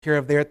care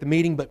of there at the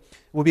meeting, but it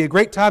will be a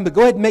great time. But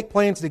go ahead and make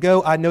plans to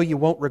go. I know you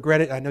won't regret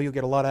it. I know you'll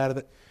get a lot out of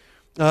it.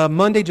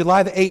 Monday,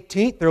 July the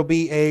 18th, there will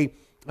be a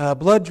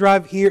blood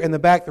drive here in the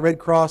back. The Red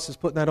Cross is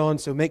putting that on,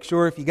 so make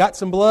sure if you got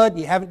some blood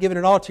and you haven't given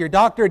it all to your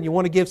doctor and you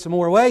want to give some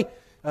more away,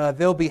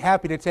 they'll be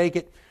happy to take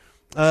it.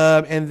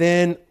 And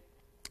then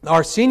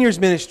our seniors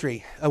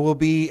ministry will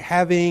be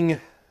having,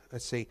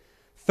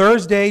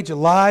 Thursday,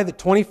 July the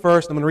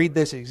 21st. I'm going to read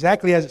this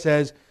exactly as it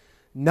says.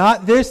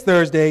 Not this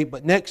Thursday,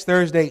 but next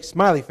Thursday,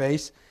 smiley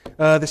face.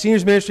 The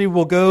seniors ministry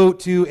will go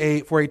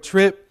for a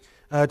trip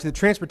to the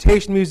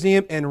Transportation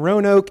Museum in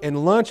Roanoke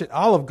and lunch at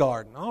Olive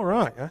Garden. All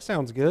right, that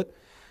sounds good.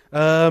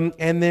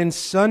 And then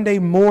Sunday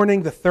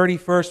morning, the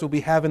 31st, we'll be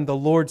having the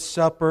Lord's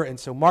Supper. And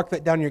so mark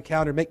that down in your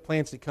calendar. Make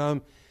plans to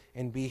come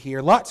and be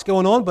here. Lots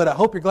going on, but I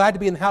hope you're glad to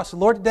be in the house of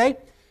the Lord today.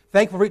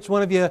 Thankful for each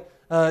one of you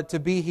to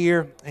be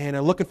here,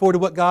 and looking forward to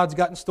what God's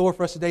got in store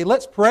for us today.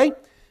 Let's pray, and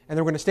then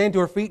we're going to stand to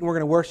our feet, and we're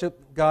going to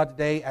worship God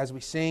today as we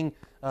sing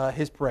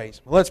His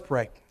praise. Let's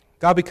pray.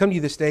 God, we come to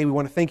you this day. We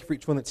want to thank you for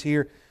each one that's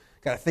here.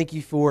 God, I thank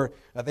you for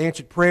the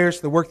answered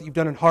prayers, the work that you've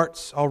done in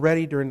hearts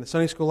already during the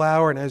Sunday school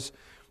hour, and as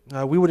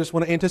we would just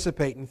want to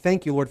anticipate and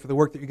thank you, Lord, for the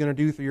work that you're going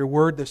to do through your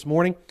word this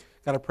morning.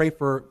 God, I pray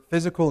for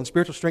physical and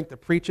spiritual strength to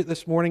preach it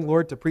this morning,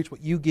 Lord, to preach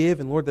what you give,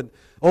 and Lord, that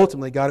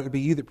ultimately, God, it would be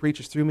you that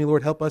preaches through me.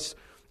 Lord, help us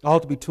all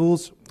to be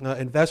tools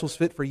and vessels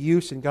fit for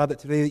use, and God, that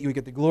today that you would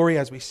get the glory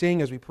as we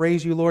sing, as we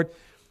praise you, Lord.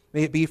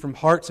 May it be from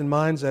hearts and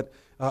minds that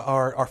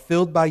are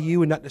filled by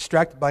you and not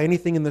distracted by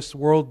anything in this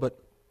world, but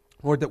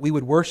Lord, that we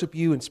would worship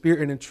you in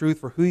spirit and in truth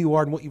for who you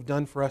are and what you've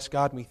done for us,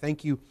 God. And we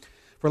thank you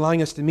for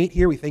allowing us to meet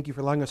here. We thank you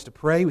for allowing us to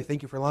pray. We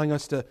thank you for allowing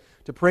us to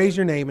praise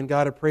your name. And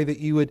God, I pray that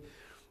you would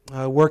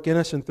work in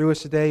us and through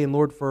us today. And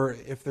Lord, for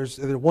if there's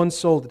one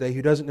soul today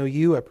who doesn't know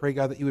you, I pray,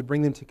 God, that you would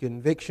bring them to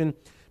conviction,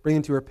 bring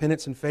them to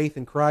repentance and faith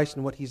in Christ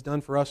and what He's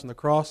done for us on the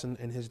cross and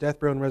His death,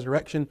 burial, and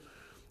resurrection.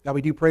 God,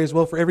 we do pray as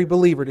well for every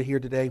believer to hear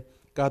today,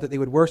 God, that they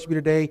would worship you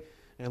today.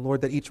 And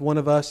Lord, that each one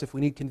of us, if we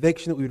need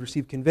conviction, that we would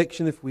receive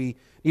conviction. If we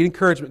need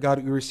encouragement, God,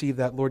 that we receive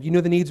that. Lord, you know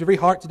the needs of every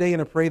heart today,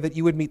 and I pray that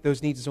you would meet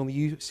those needs as only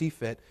you see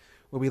fit.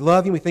 Lord, we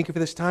love you. We thank you for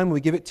this time.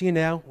 We give it to you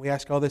now. We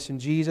ask all this in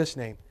Jesus'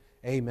 name.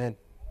 Amen.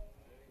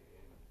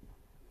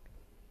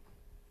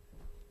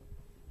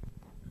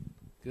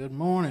 Good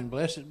morning.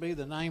 Blessed be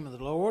the name of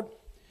the Lord.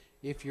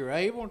 If you're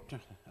able to,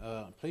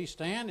 please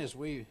stand as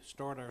we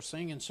start our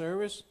singing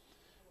service.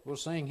 We'll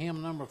sing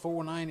hymn number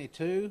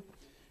 492,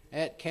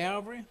 At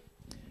Calvary.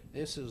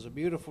 This is a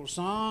beautiful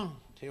song.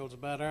 It tells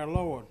about our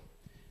Lord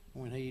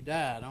when He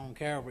died on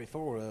Calvary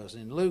for us.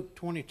 In Luke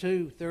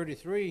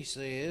 22:33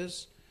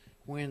 says,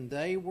 when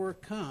they were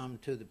come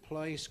to the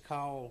place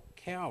called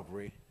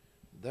Calvary,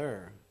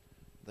 there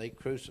they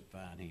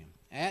crucified Him.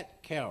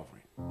 At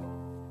Calvary.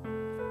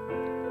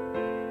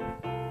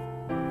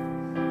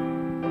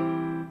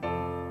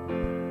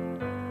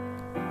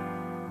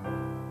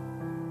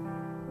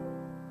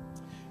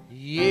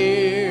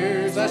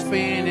 Years I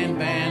spent in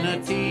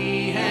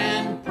vanity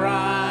and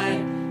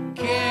pride,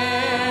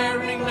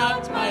 caring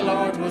not my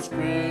Lord was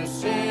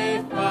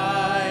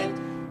crucified,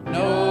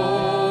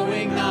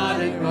 knowing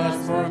not it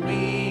was for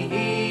me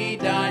He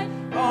died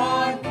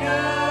on Calvary.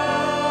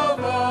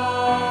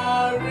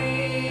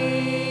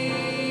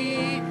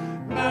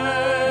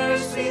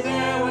 Mercy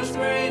there was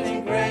great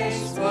and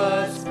grace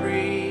was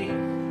free,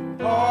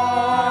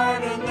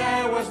 pardon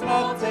there was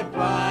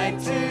multiplied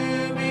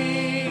to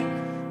me.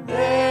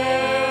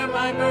 There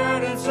my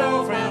burden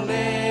so found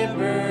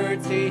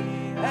liberty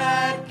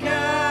at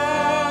Calvary.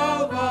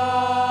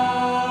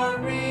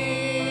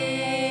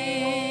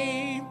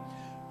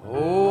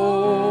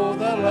 Oh,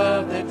 the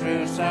love that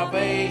drew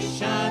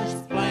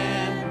salvation's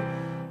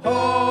plan.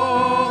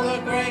 Oh,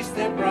 the grace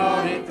that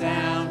brought it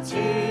down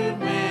to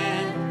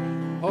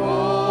man.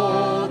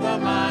 Oh, the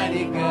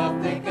mighty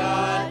gulf that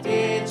God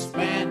did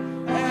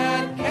span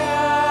at Calvary.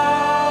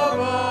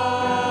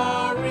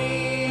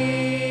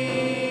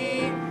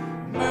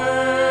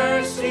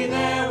 Mercy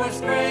there was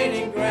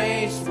great and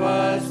grace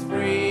was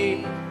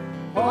free.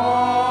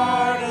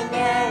 Pardon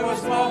there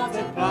was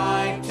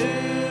multiplied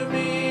to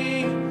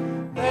me.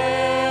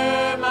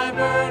 There my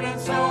burden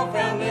so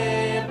found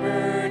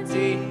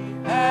liberty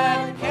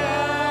at Calvary.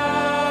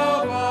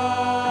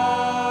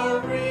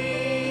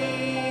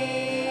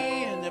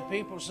 And the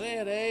people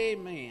said,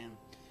 amen.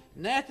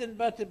 Nothing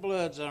But the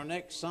Blood's our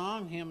next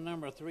song, hymn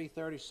number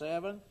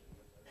 337.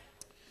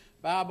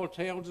 Bible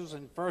tells us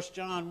in 1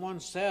 John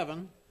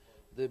 1:7,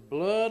 the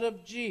blood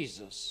of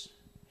Jesus,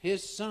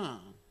 His Son,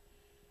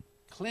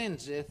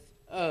 cleanseth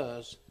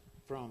us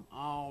from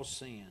all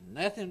sin.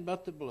 Nothing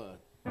but the blood.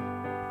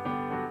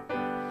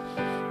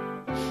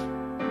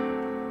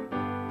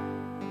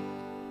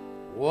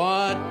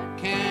 What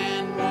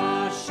can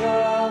wash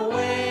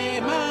away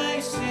my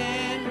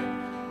sin?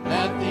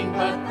 Nothing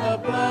but the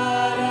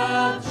blood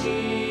of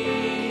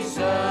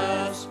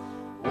Jesus.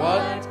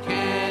 What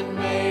can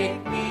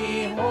make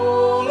me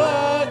whole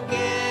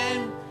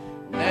again?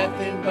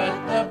 Nothing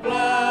but the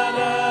blood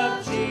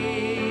of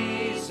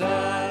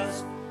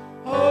Jesus.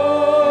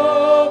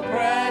 Oh,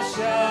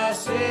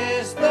 precious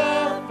is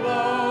the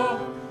flow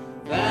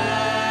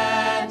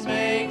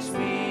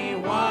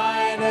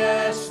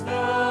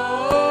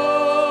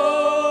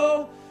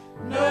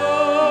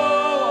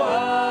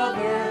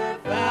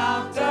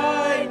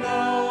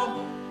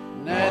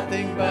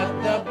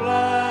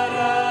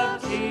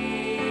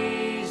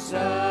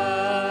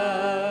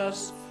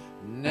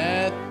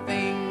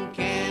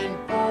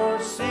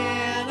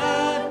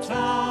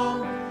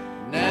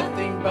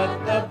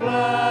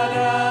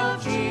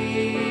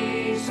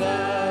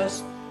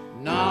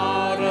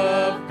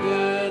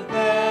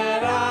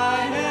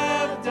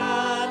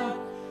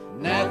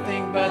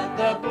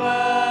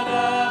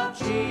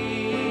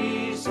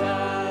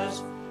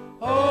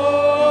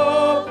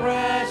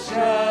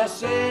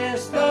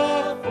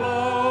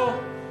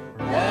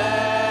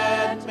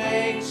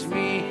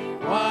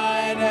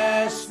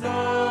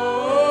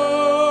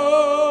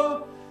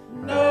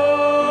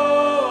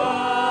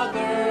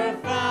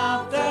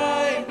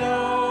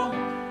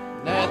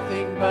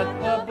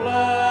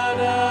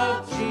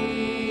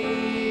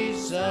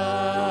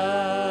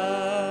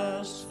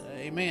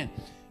Amen.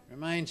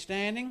 Remain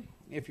standing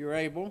if you're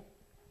able.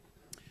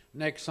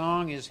 Next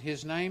song is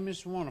His Name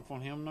is Wonderful,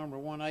 hymn number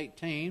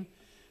 118.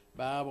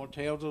 Bible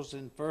tells us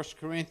in 1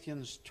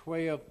 Corinthians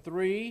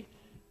 12:3,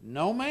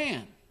 no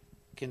man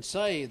can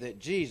say that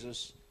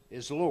Jesus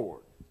is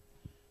Lord,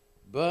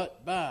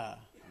 but by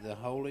the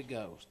Holy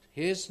Ghost.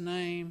 His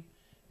name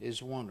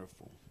is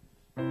wonderful.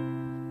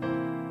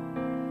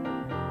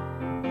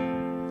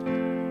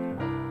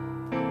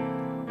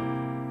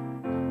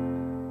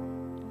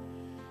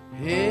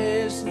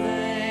 His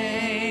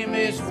name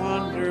is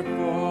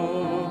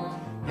wonderful.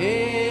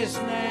 His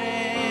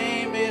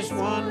name is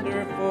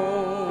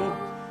wonderful.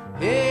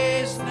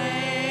 His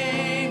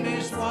name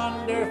is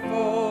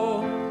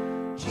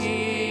wonderful.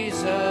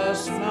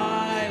 Jesus,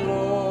 my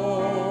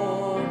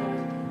Lord.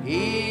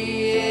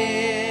 He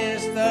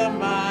is the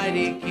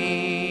mighty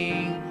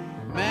King,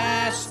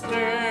 Master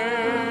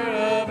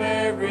of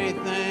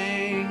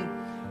everything.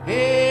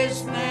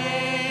 His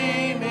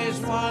name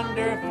is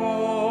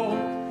wonderful.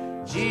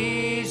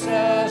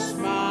 Jesus,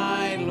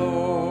 my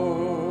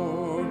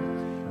Lord.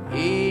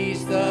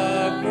 He's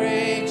the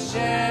great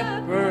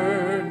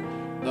shepherd,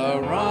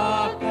 the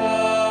rock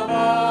of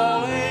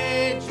all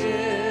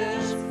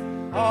ages.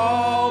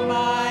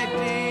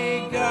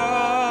 Almighty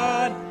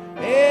God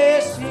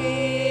is He.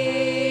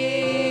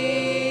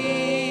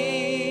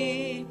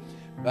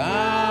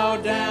 Bow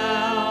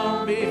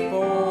down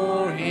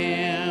before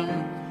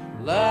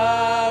Him,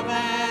 love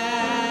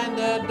and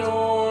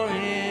adore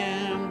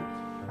Him.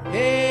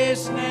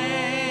 His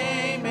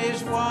name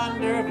is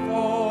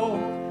wonderful,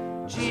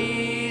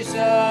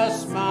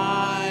 Jesus,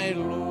 my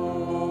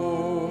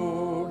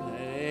Lord.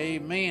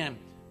 Amen.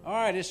 All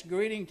right, it's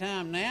greeting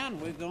time now,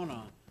 and we're going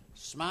to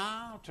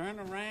smile, turn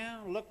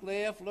around, look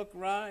left, look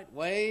right,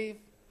 wave,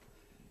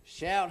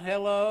 shout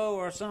hello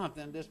or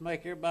something. Just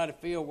make everybody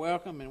feel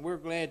welcome, and we're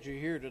glad you're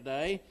here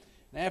today.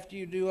 And after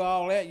you do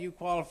all that, you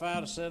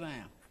qualify to sit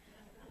down.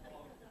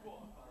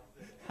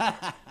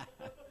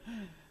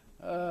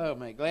 Oh,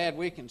 man, glad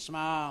we can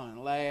smile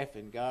and laugh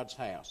in God's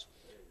house.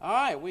 All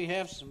right, we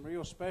have some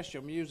real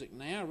special music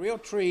now. Real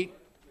treat.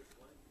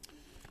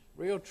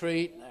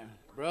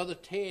 Brother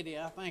Teddy,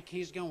 I think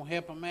he's going to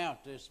help him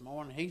out this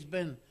morning. He's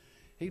been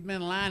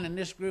lining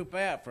this group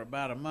out for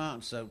about a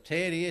month. So,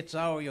 Teddy, it's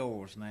all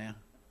yours now.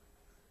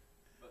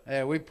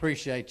 Yeah, we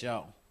appreciate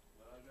y'all.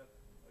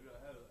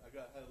 I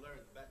got to learn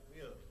to back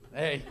me up.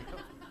 Hey.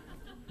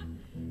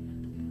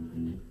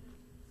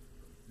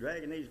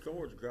 Dragging these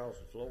cords across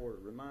the floor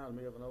reminds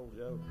me of an old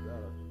joke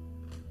about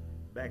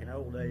back in the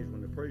old days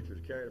when the preachers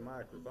carried a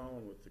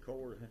microphone with the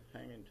cord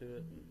hanging to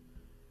it.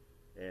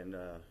 And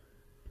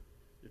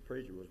this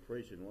preacher was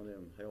preaching one of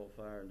them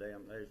hellfire and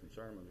damnation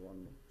sermons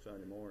one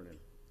Sunday morning.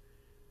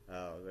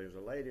 There was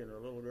a lady and her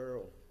little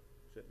girl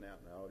sitting out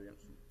in the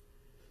audience.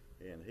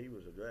 And he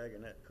was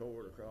dragging that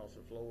cord across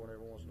the floor, and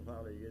every once in a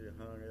while he'd get it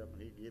hung up,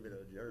 and he'd give it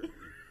a jerk,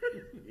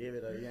 give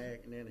it a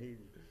yank, and then he'd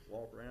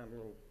walk around a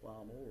little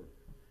while more.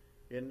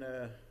 And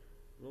the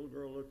little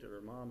girl looked at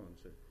her mama and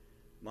said,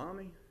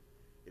 "Mommy,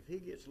 if he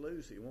gets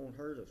loose, he won't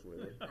hurt us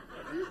with it."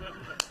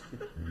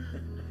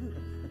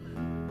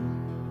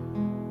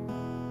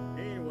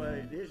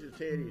 Anyway, this is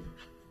Teddy's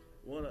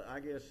one of, I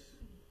guess,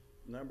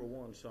 number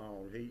one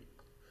song.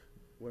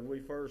 When we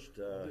first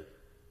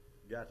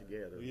got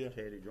together,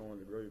 Teddy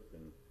joined the group,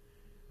 and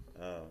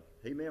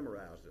he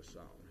memorized this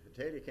song.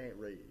 Teddy can't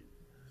read,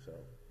 so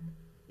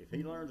if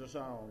he learns a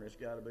song, it's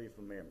got to be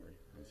from memory.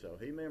 And so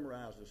he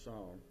memorized the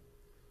song.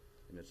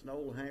 And it's an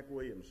old Hank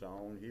Williams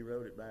song. He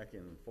wrote it back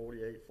in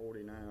 48,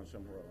 49,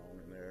 somewhere along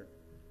in there.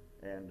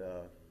 And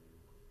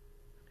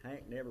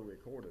Hank never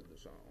recorded the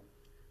song.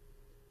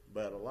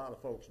 But a lot of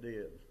folks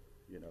did,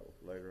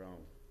 later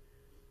on.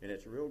 And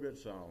it's a real good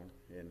song,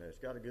 and it's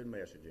got a good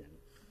message in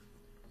it.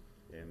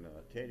 And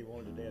Teddy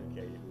wanted to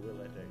dedicate it, but we'll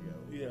let that go.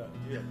 Yeah,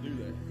 do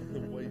that.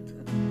 Wait.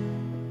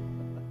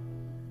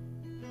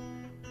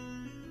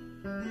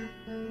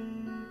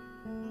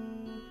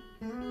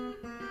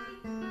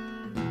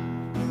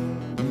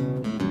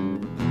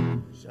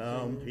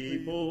 Some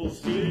people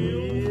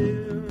steal,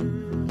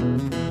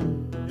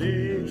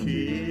 they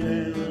cheat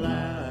and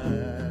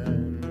lie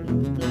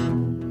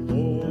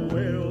for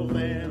wealth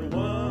and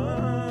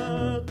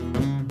what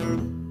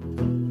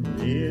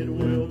it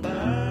will buy.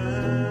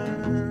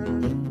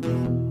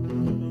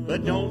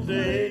 But don't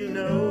they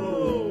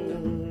know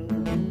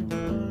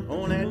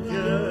on that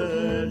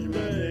judgment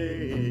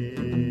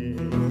day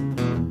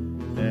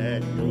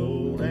that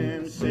gold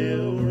and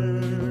silver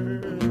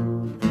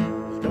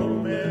is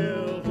gonna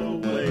melt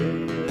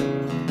away?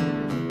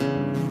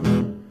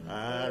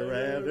 I'd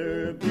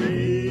rather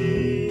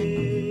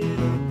be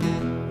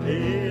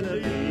in a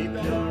deep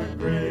dark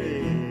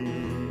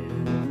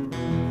grave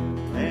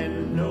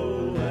and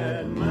know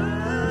that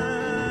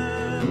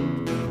my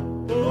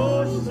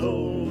poor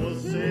soul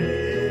was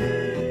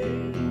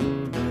saved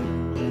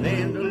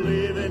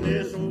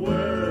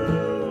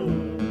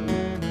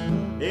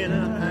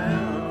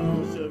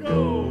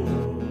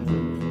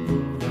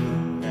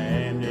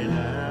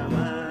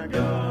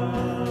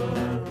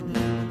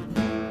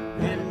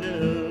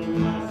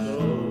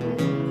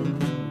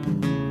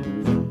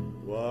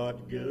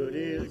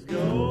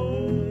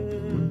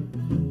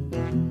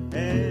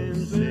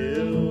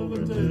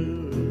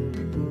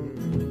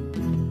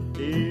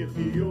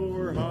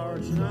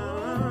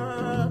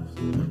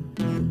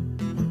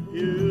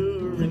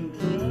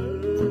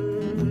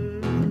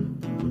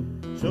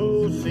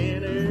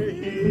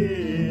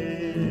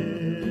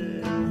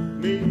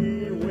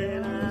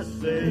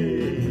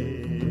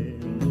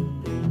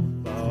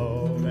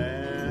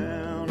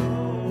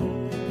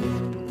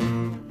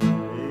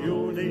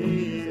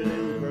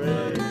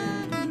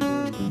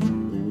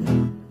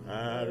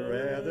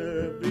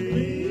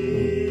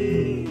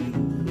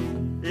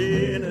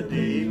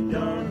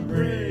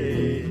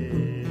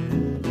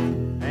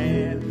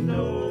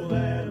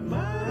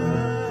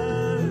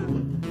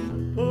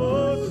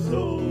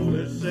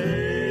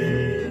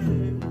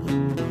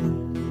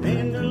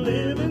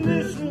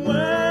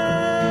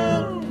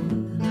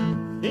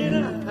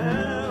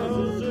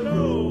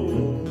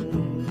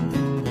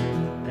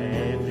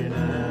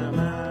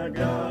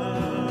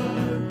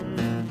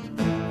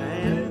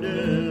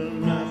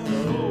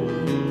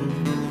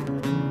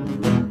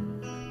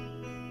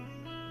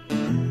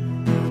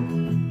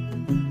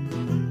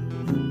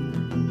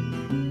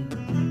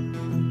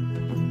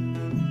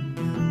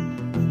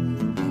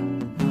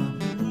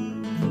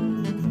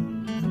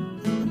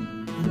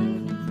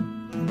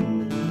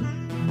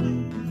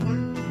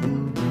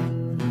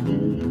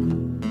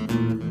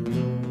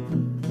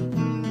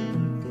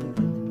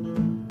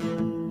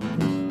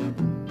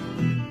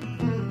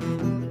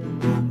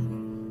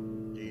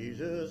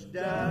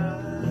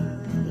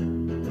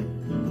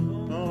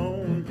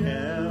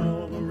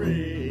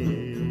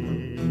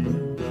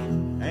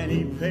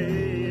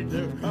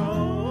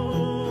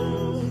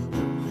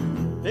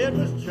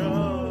was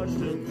charged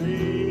to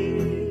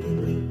me,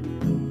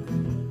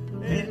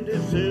 and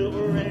the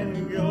silver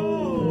and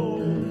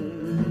gold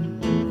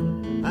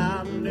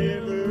I've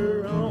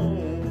never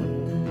owned.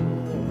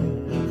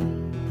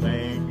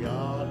 Thank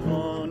God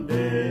one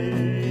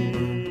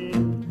day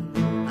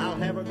I'll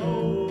have a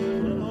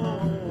golden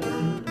home.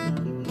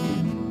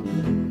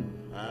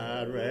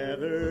 I'd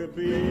rather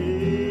be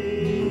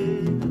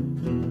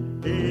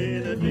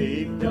in a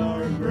deep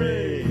dark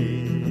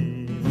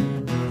grave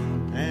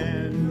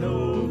and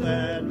know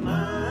that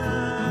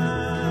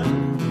my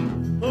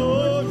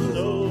poor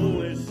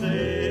soul is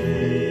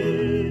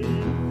saved,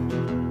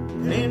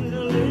 and to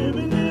live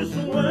in this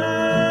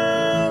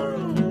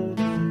world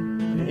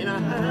in a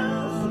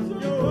house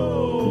of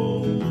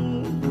gold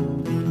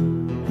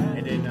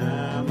and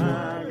deny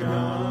my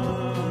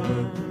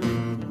God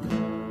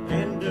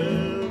and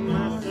of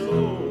my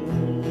soul.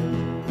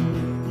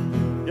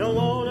 Don't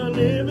want to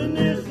live in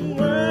this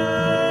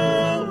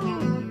world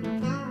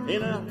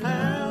in a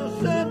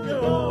house of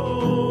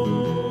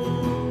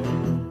gold,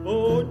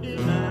 or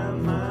deny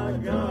my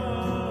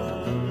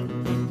God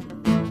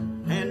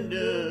and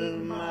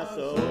of my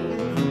soul.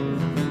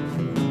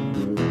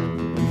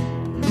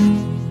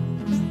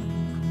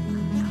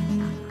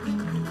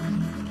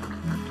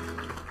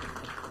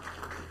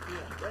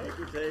 Thank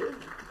you, Ted.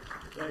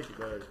 Thank you,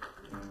 buddy.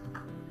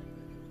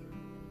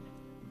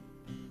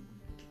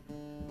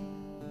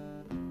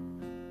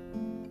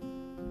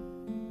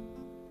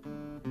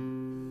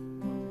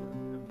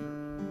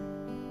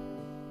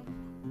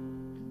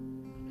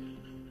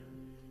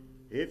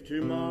 If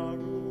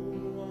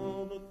tomorrow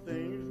all the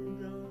things were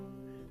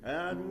gone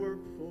I'd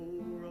worked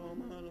for all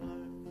my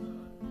life,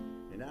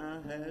 and I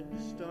had to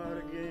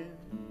start again,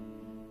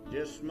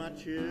 just my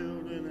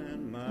children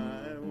and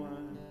my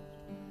wife,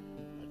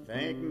 I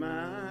thank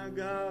my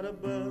God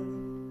above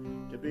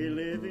to be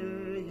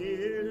living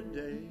here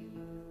today,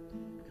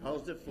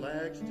 'cause the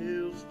flag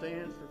still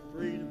stands for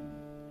freedom,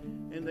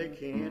 and they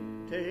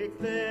can't take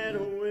that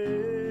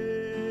away.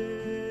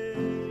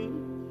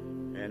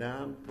 And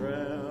I'm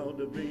proud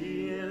to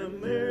be an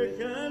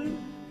American,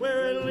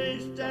 where at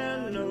least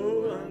I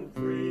know I'm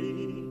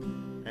free.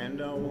 And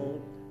I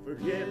won't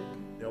forget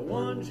the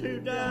ones who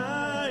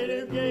died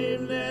who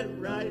gave that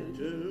right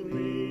to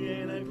me.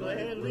 And I'd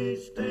gladly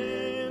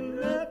stand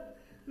up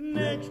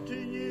next to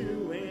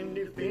you and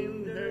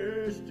defend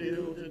her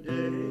still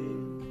today.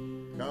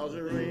 'Cause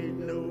there ain't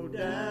no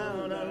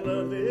doubt I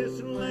love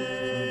this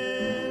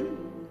land.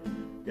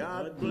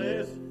 God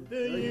bless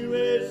the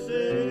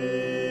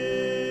USA.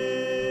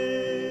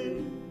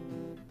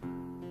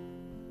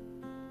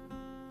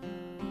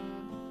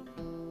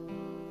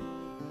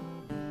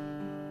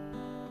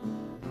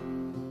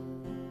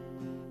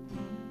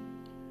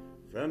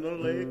 From the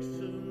lakes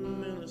of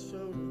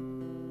Minnesota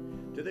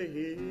to the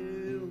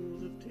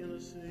hills of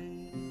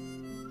Tennessee,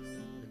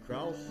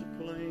 across the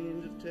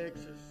plains of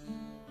Texas,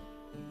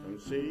 from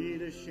sea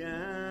to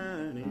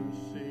shining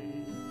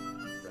sea,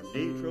 from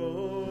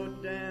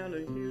Detroit down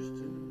to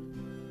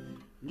Houston,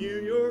 New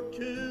York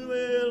to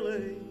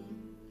L.A.,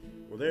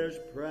 well, there's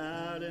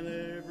pride in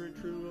every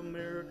true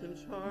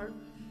American's heart,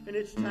 and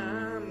it's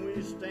time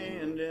we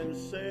stand and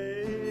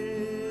say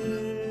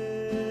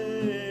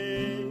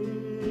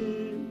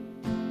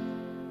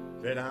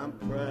that I'm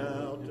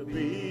proud to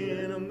be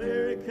an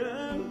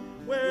American,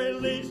 where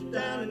at least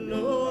I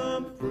know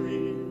I'm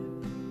free.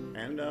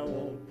 And I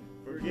won't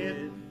forget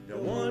the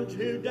ones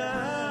who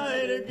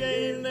died who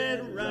gave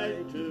that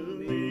right to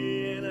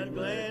me. And I'd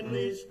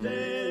gladly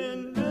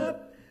stand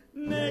up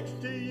next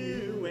to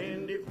you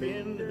and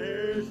defend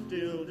her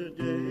still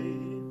today.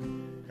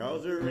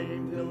 'Cause there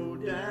ain't no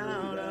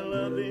doubt I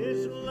love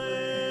this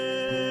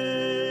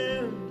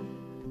land.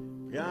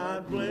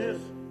 God bless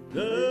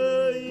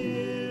the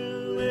USA.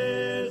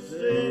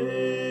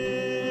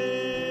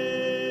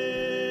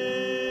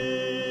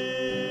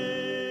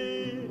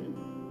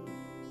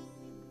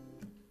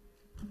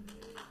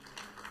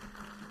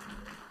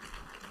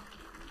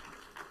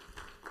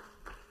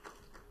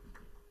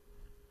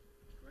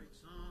 Great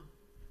song.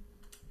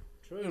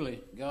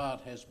 Truly,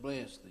 God has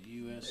blessed the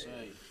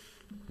USA.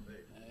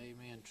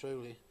 Amen.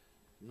 Truly.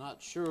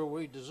 Not sure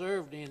we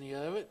deserved any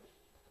of it,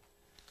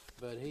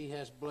 but He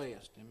has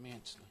blessed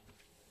immensely.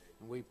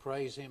 And we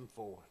praise Him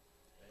for it.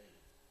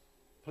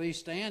 Please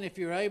stand if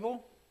you're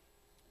able.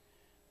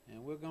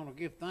 And we're going to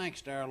give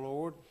thanks to our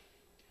Lord.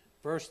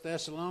 1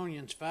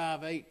 Thessalonians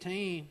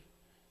 5:18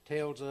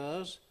 tells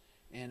us,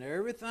 "In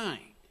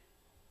everything,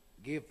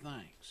 give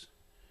thanks."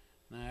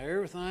 Now,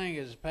 everything,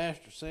 as the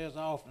pastor says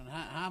often,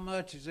 how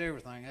much is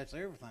everything? That's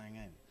everything,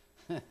 ain't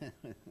it?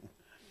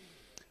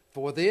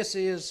 For this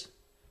is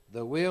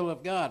the will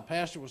of God.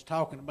 Pastor was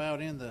talking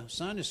about in the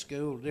Sunday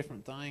school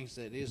different things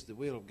that is the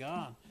will of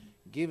God.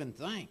 Giving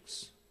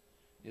thanks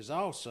is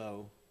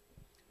also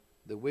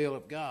the will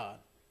of God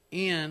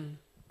in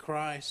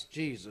Christ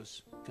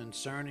Jesus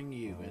concerning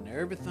you. And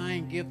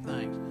everything, give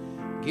thanks.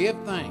 Give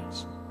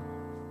thanks.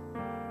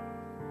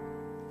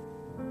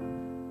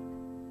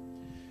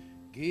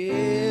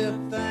 Give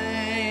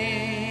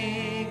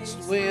thanks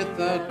with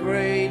a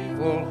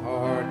grateful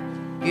heart.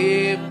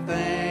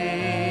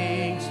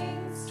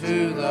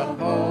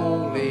 the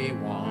Holy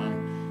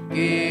One.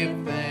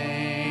 Give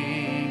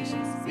thanks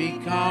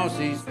because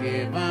He's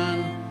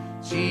given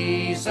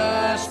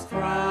Jesus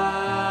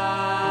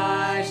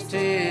Christ,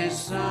 His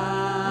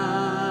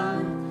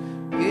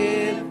Son.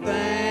 Give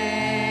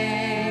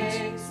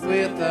thanks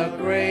with a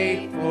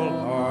grateful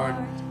heart.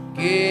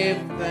 Give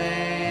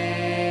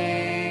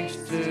thanks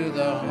to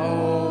the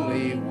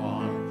Holy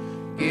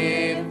One.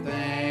 Give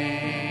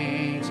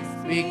thanks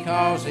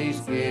because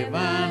He's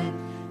given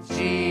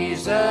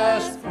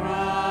Jesus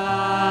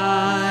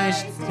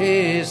Christ,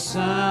 His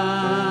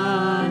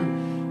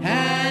Son.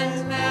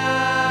 And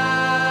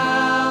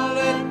now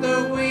let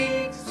the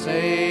weak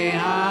say,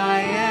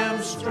 I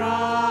am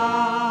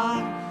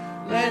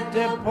strong. Let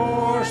the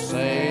poor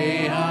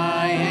say,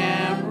 I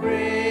am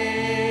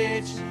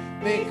rich,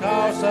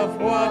 because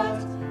of what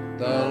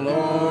the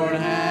Lord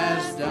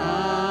has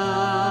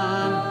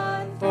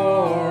done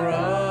for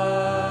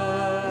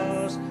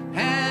us.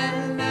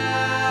 And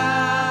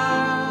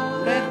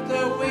now let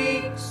the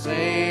weak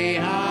say,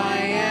 I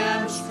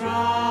am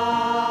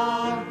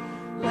strong.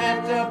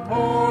 Let the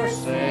poor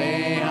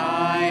say,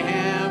 I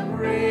am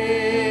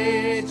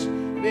rich,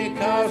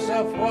 because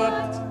of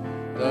what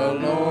the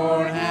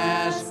Lord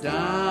has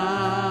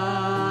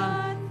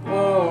done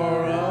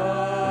for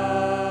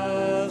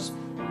us.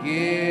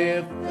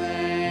 Give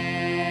thanks.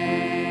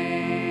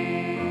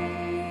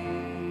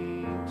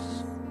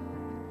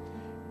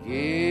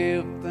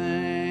 Give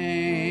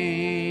thanks.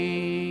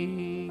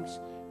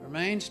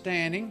 Remain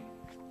standing,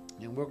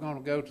 and we're going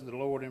to go to the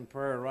Lord in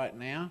prayer right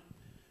now.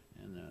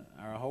 And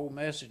our whole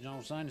message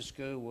on Sunday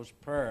school was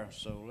prayer.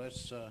 So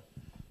let's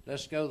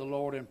go to the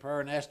Lord in prayer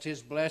and ask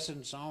His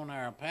blessings on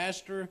our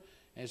pastor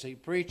as he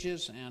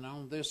preaches and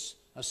on this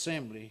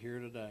assembly here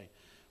today.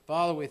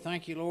 Father, we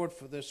thank you, Lord,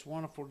 for this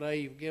wonderful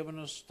day you've given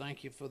us.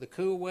 Thank you for the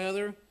cool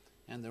weather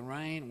and the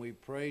rain. We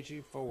praise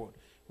you for it.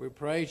 We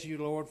praise you,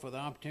 Lord, for the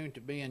opportunity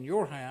to be in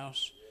your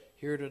house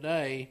here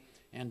today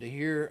and to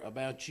hear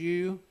about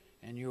you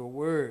and your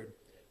word.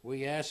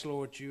 We ask,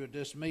 Lord, you would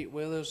just meet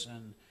with us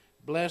and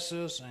bless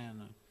us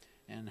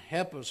and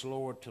help us,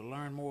 Lord, to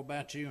learn more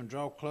about you and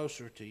draw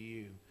closer to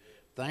you.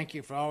 Thank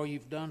you for all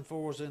you've done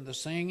for us in the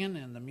singing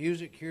and the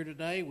music here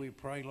today. We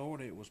pray,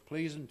 Lord, it was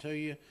pleasing to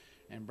you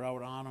and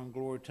brought honor and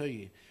glory to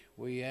you.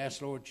 We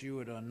ask, Lord, you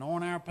would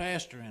anoint our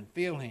pastor and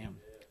fill him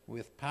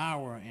with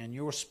power and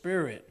your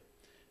spirit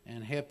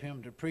and help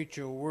him to preach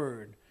your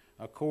word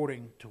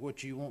according to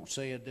what you want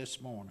said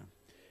this morning.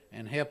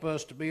 And help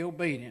us to be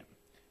obedient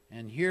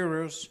and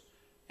hearers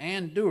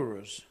and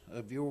doers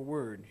of your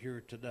word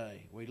here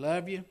today. We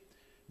love you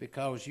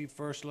because you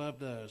first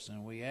loved us,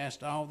 and we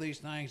ask all these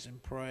things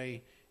and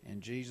pray in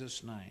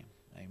Jesus' name.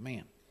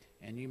 Amen.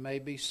 And you may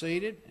be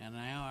seated. And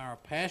now our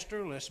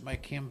pastor, let's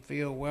make him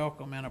feel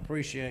welcome and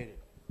appreciated.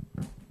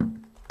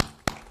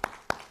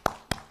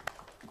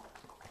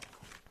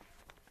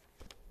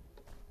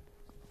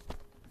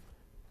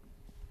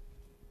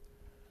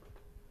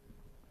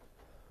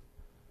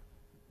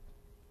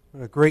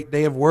 What a great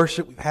day of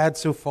worship we've had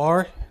so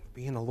far.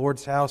 Be in the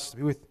Lord's house, to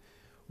be with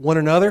one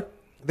another.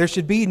 There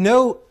should be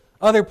no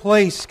other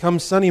place come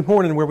Sunday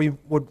morning where we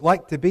would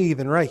like to be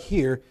than right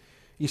here.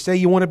 You say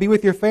you want to be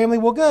with your family?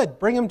 Well, good.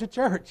 Bring them to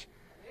church.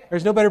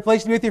 There's no better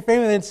place to be with your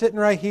family than sitting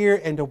right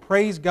here and to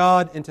praise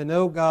God and to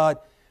know God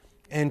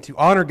and to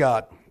honor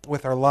God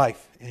with our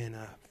life. And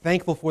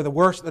thankful for the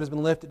worship that has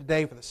been lifted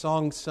today, for the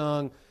songs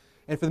sung,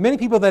 and for the many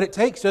people that it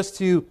takes just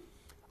to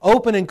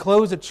open and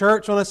close a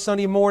church on a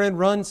Sunday morning,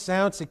 run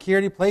sound,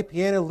 security, play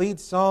piano, lead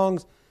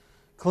songs,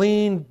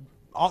 clean,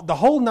 the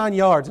whole 9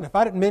 yards. And if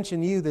I didn't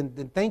mention you,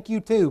 then thank you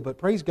too. But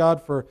praise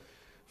God for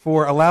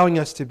allowing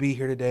us to be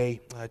here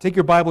today. Take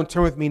your Bible and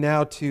turn with me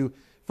now to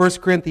 1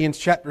 Corinthians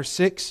chapter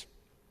 6.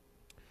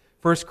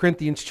 1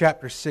 Corinthians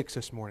chapter 6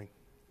 this morning.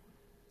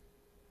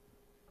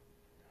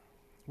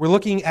 We're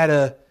looking at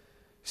a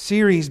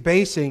series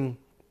basing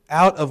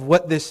out of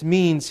what this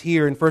means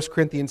here in 1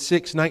 Corinthians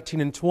 6,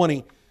 19 and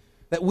 20,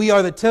 that we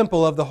are the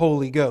temple of the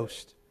Holy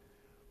Ghost.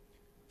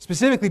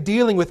 Specifically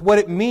dealing with what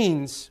it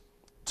means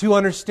to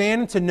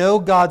understand and to know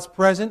God's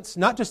presence,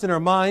 not just in our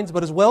minds,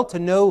 but as well to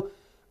know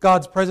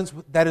God's presence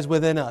that is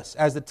within us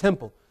as the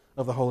temple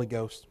of the Holy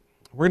Ghost.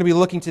 We're going to be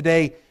looking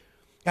today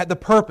at the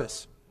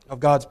purpose of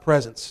God's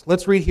presence.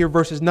 Let's read here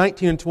verses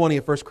 19 and 20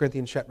 of 1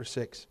 Corinthians chapter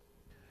 6.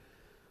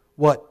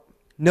 What?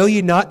 Know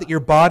ye not that your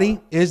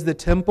body is the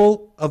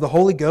temple of the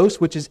Holy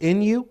Ghost which is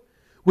in you,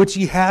 which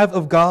ye have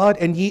of God,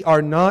 and ye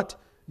are not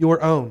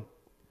your own?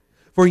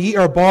 For ye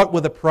are bought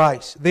with a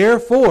price.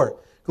 Therefore,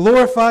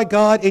 glorify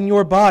God in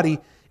your body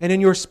and in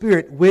your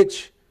spirit,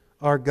 which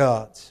are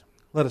God's.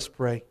 Let us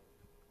pray.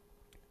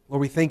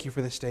 Lord, we thank you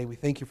for this day. We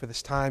thank you for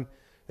this time.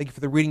 Thank you for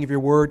the reading of your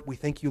word. We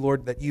thank you,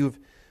 Lord, that you've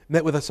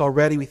met with us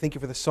already. We thank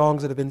you for the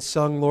songs that have been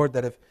sung, Lord,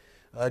 that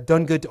have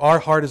done good to our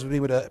heart as we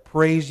would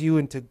praise you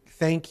and to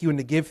thank you and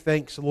to give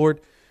thanks,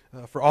 Lord,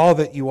 for all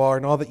that you are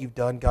and all that you've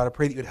done. God, I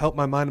pray that you would help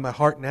my mind and my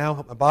heart now,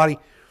 help my body.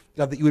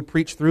 God, that you would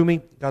preach through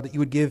me. God, that you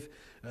would give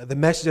the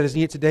message that is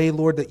needed today,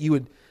 Lord, that you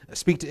would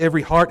speak to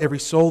every heart, every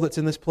soul that's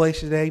in this place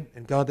today.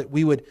 And God, that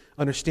we would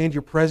understand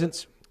your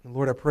presence And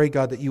Lord, I pray,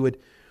 God, that you would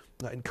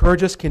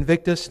encourage us,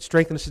 convict us,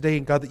 strengthen us today,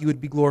 and God, that you would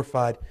be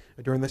glorified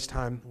during this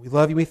time. We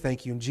love you, we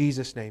thank you. In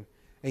Jesus' name,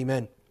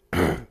 amen.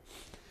 When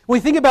we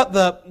think about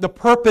the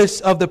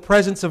purpose of the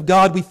presence of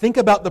God, we think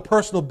about the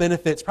personal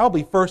benefits,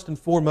 probably first and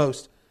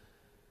foremost.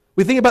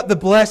 We think about the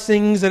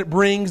blessings that it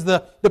brings, the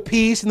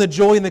peace and the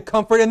joy and the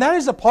comfort, and that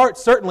is a part,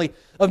 certainly,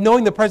 of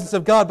knowing the presence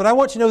of God. But I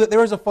want you to know that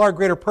there is a far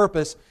greater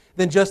purpose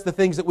than just the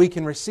things that we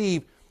can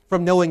receive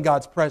from knowing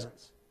God's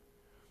presence.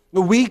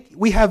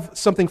 We have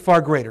something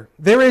far greater.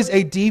 There is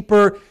a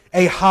deeper,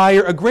 a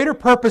higher, a greater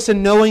purpose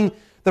in knowing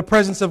the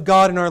presence of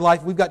God in our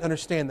life. We've got to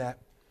understand that.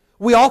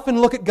 We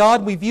often look at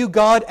God, we view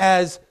God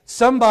as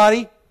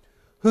somebody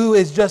who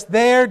is just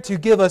there to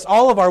give us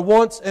all of our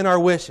wants and our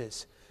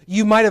wishes.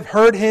 You might have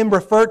heard Him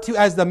referred to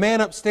as the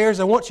man upstairs.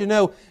 I want you to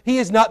know, He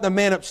is not the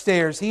man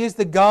upstairs. He is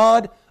the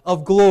God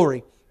of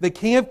glory, the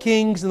King of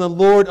kings and the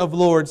Lord of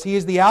lords. He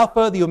is the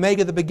Alpha, the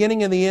Omega, the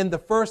beginning and the end, the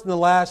first and the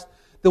last,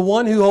 the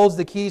one who holds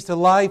the keys to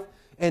life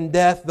and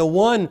death, the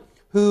one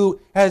who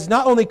has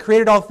not only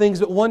created all things,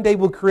 but one day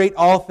will create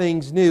all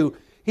things new.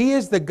 He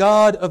is the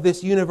God of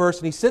this universe,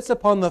 and He sits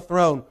upon the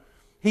throne.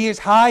 He is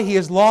high, He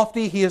is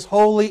lofty, He is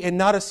holy, and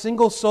not a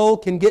single soul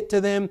can get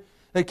to Him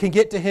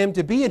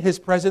to be in His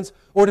presence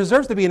or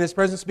deserves to be in His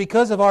presence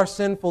because of our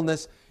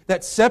sinfulness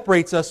that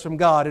separates us from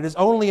God. It is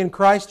only in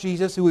Christ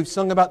Jesus, who we've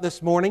sung about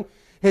this morning,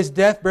 His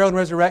death, burial, and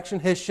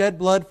resurrection, His shed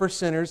blood for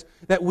sinners,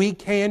 that we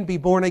can be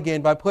born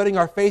again by putting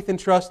our faith and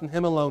trust in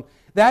Him alone.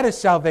 That is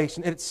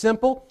salvation. It's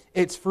simple,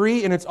 it's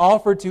free, and it's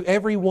offered to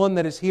everyone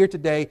that is here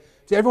today,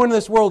 to everyone in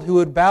this world who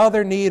would bow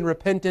their knee in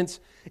repentance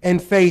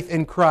and faith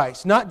in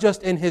Christ. Not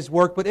just in His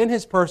work, but in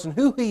His person,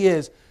 who He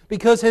is,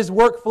 because His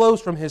work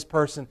flows from His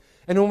person.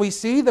 And when we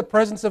see the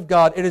presence of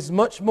God, it is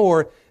much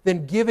more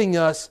than giving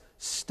us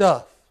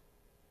stuff.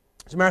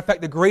 As a matter of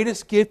fact, the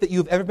greatest gift that you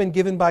have ever been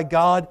given by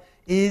God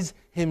is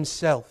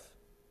Himself.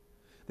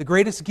 The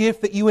greatest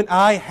gift that you and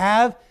I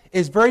have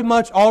is very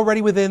much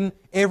already within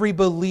every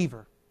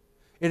believer.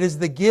 It is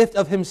the gift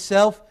of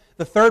Himself,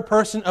 the third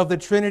person of the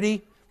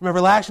Trinity, from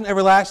everlasting to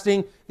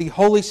everlasting, the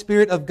Holy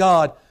Spirit of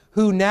God,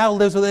 who now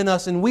lives within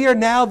us. And we are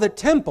now the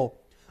temple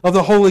of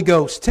the Holy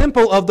Ghost,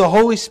 temple of the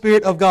Holy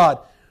Spirit of God.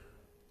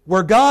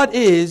 Where God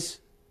is,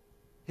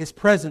 His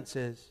presence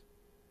is.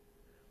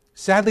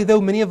 Sadly, though,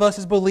 many of us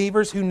as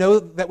believers who know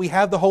that we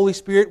have the Holy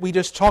Spirit, we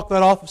just chalk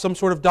that off of some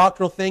sort of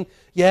doctrinal thing.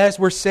 Yes,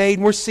 we're saved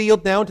and we're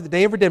sealed now to the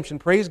day of redemption.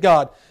 Praise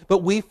God.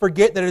 But we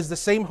forget that it is the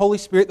same Holy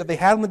Spirit that they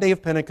had on the day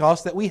of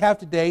Pentecost that we have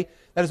today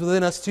that is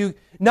within us to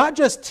not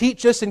just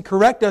teach us and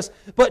correct us,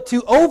 but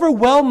to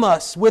overwhelm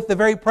us with the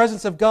very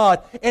presence of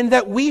God, and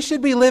that we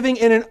should be living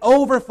in an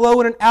overflow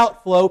and an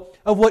outflow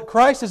of what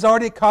Christ has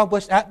already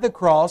accomplished at the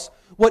cross,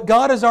 what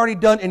God has already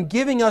done in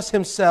giving us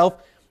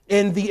Himself,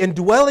 in the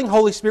indwelling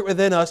Holy Spirit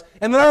within us,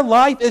 and that our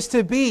life is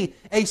to be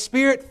a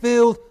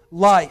Spirit-filled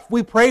life.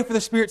 We pray for the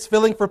Spirit's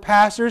filling for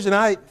pastors, and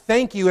I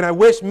thank you, and I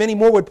wish many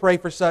more would pray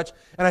for such,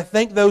 and I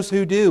thank those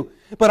who do.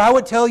 But I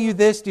would tell you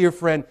this, dear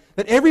friend,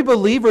 that every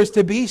believer is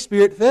to be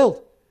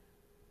Spirit-filled.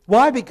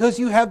 Why? Because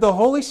you have the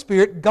Holy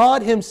Spirit,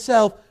 God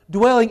Himself,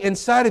 dwelling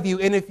inside of you.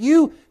 And if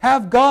you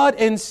have God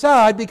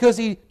inside because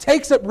He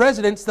takes up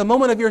residence the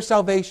moment of your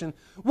salvation,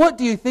 what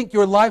do you think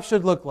your life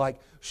should look like?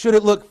 Should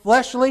it look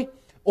fleshly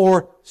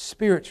or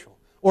spiritual?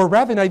 Or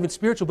rather, not even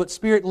spiritual, but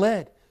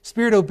Spirit-led,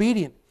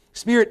 Spirit-obedient,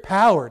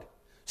 Spirit-powered,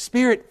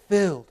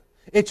 Spirit-filled.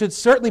 It should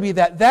certainly be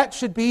that. That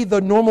should be the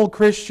normal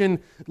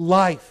Christian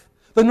life.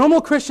 The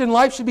normal Christian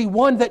life should be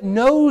one that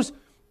knows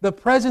the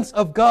presence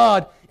of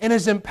God and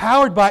is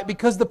empowered by it,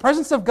 because the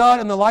presence of God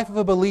in the life of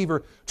a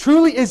believer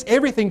truly is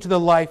everything to the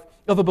life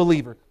of a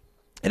believer.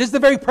 It is the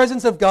very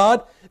presence of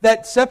God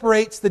that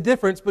separates the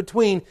difference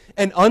between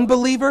an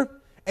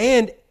unbeliever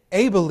and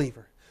a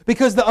believer.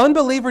 Because the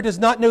unbeliever does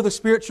not know the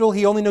spiritual,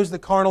 he only knows the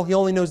carnal, he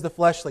only knows the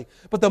fleshly.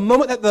 But the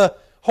moment that the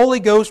Holy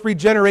Ghost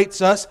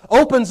regenerates us,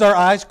 opens our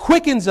eyes,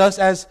 quickens us,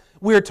 as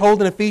we are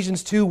told in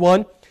Ephesians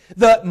 2:1,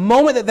 the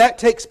moment that that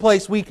takes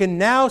place, we can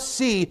now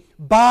see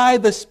by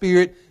the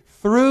Spirit,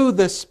 through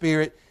the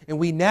Spirit, and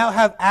we now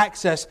have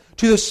access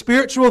to the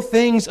spiritual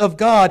things of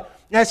God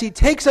as He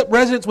takes up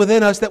residence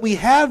within us, that we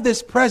have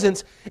this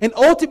presence. And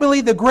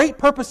ultimately, the great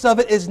purpose of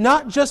it is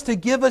not just to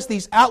give us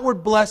these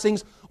outward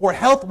blessings or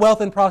health,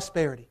 wealth, and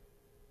prosperity.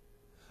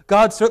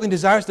 God certainly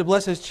desires to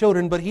bless His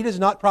children, but He does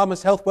not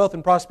promise health, wealth,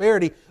 and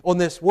prosperity on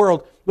this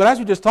world. But as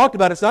we just talked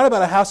about, it's not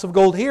about a house of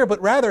gold here,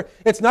 but rather,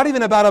 it's not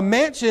even about a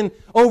mansion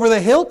over the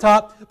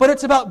hilltop, but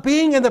it's about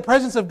being in the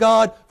presence of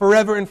God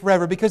forever and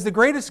forever. Because the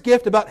greatest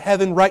gift about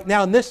heaven right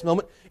now in this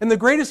moment, and the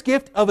greatest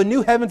gift of a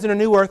new heavens and a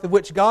new earth of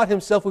which God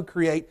Himself would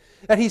create,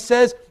 that He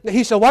says that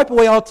He shall wipe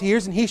away all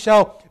tears, and He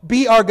shall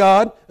be our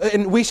God,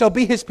 and we shall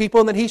be His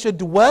people, and that He should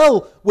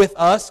dwell with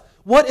us.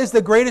 What is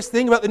the greatest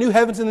thing about the new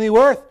heavens and the new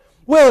earth?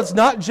 Well, it's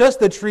not just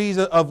the trees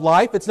of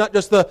life. It's not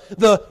just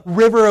the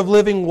river of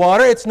living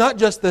water. It's not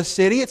just the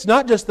city. It's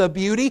not just the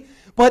beauty.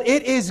 But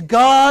it is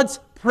God's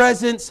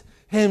presence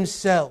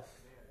Himself.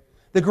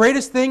 The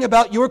greatest thing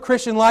about your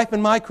Christian life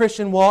and my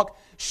Christian walk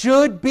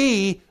should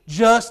be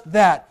just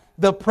that,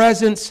 the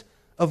presence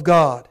of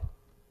God.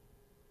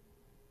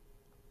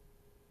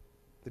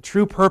 The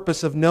true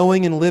purpose of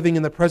knowing and living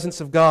in the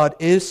presence of God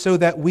is so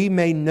that we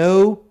may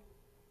know,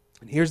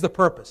 and here's the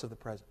purpose of the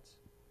presence.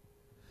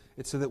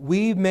 It's so that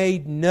we may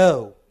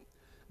know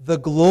the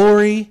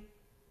glory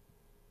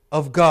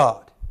of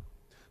God,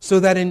 so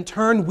that in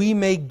turn we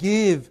may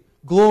give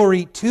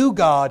glory to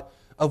God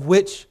of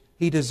which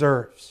He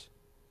deserves.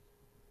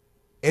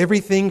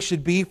 Everything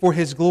should be for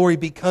His glory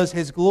because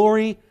His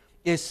glory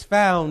is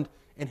found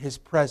in His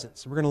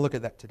presence. We're going to look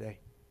at that today.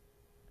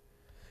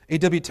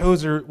 A.W.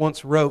 Tozer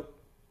once wrote,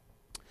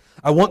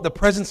 "I want the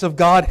presence of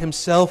God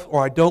Himself,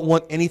 or I don't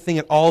want anything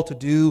at all to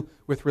do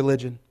with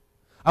religion.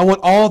 I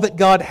want all that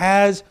God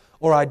has,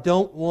 or I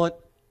don't want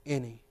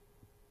any."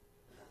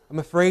 I'm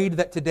afraid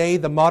that today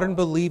the modern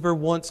believer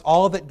wants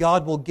all that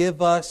God will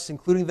give us,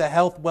 including the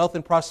health, wealth,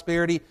 and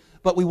prosperity,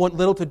 but we want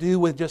little to do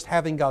with just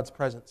having God's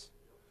presence.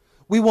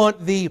 We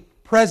want the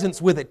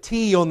presence with a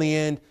T on the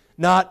end,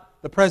 not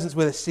the presence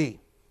with a C.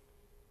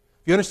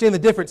 If you understand the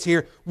difference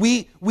here,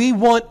 we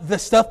want the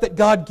stuff that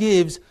God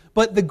gives,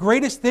 but the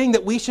greatest thing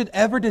that we should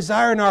ever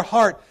desire in our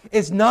heart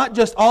is not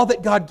just all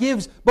that God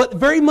gives, but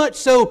very much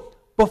so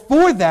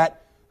before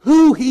that,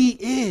 who He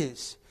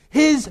is,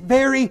 His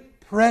very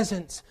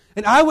presence.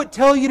 And I would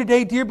tell you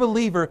today, dear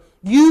believer,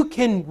 you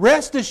can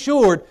rest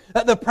assured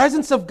that the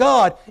presence of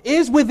God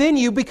is within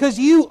you because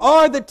you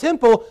are the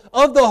temple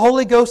of the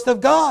Holy Ghost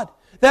of God.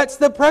 That's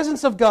the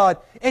presence of God.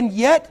 And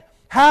yet,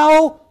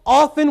 how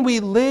often we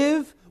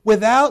live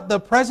without the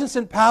presence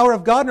and power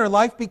of God in our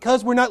life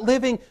because we're not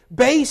living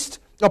based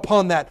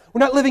upon that. We're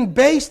not living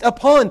based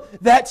upon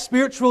that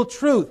spiritual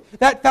truth,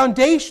 that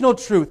foundational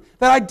truth,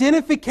 that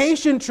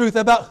identification truth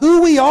about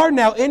who we are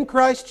now in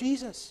Christ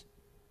Jesus.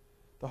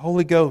 The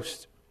Holy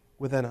Ghost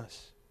within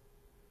us.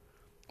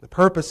 The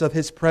purpose of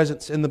His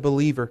presence in the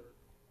believer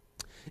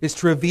is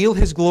to reveal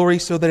His glory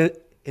so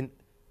that in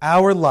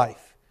our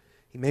life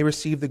He may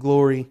receive the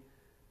glory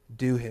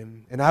due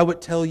Him. And I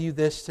would tell you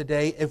this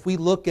today, if we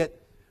look at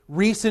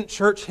recent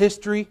church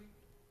history,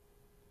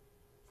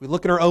 if we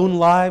look at our own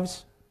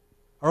lives,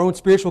 our own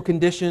spiritual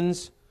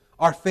conditions,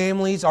 our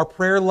families, our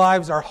prayer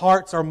lives, our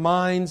hearts, our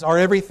minds, our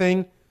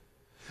everything,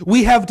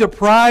 we have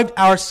deprived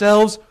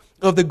ourselves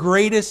of the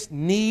greatest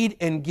need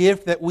and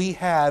gift that we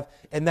have,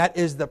 and that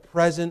is the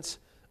presence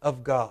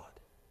of God.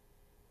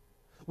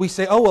 We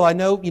say, oh, well, I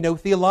know,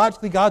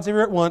 theologically God's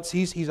everywhere at once.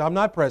 He's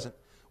omnipresent.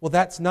 Well,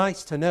 that's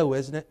nice to know,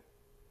 isn't it?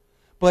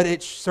 But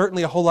it's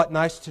certainly a whole lot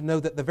nicer to know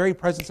that the very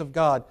presence of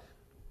God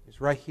is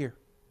right here.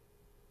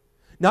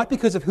 Not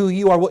because of who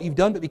you are, what you've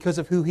done, but because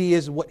of who He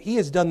is, what He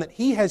has done, that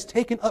He has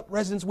taken up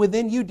residence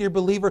within you, dear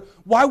believer.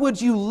 Why would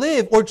you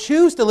live or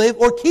choose to live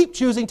or keep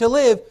choosing to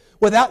live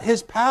without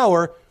His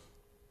power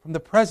from the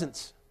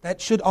presence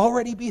that should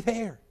already be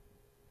there?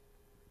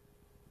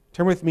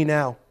 Turn with me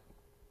now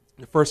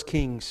to 1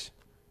 Kings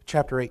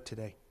chapter 8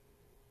 today.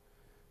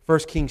 1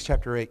 Kings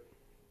chapter 8.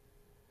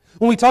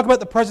 When we talk about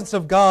the presence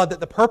of God, that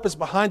the purpose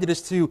behind it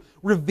is to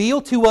reveal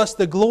to us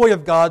the glory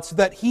of God so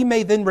that He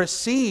may then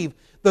receive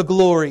the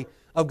glory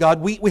of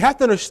God. We have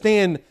to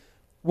understand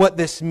what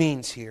this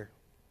means here.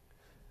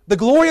 The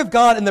glory of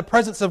God and the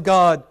presence of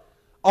God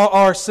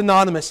are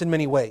synonymous in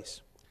many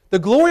ways. The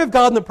glory of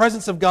God and the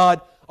presence of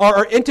God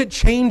are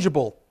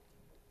interchangeable.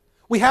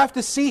 We have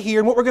to see here,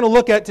 and what we're going to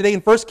look at today in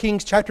 1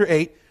 Kings chapter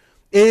 8,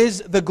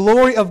 is the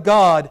glory of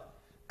God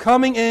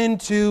coming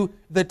into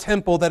the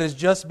temple that has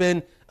just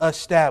been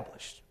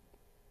established.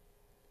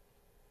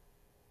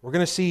 We're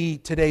going to see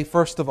today,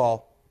 first of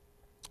all,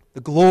 the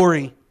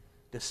glory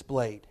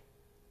displayed.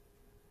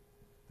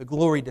 The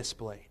glory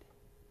displayed.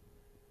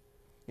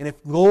 And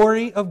if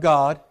glory of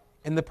God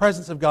and the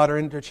presence of God are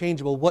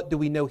interchangeable, what do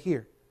we know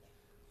here?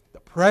 The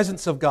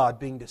presence of God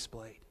being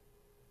displayed.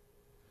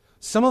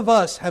 Some of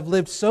us have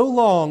lived so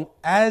long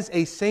as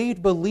a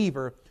saved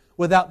believer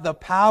without the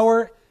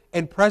power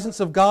and presence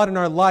of God in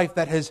our life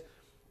that has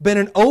been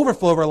an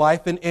overflow of our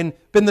life and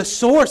been the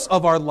source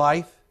of our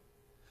life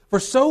for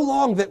so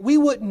long that we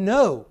wouldn't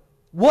know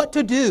what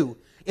to do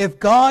if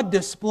God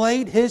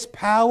displayed His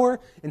power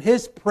and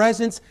His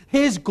presence,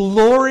 His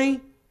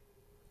glory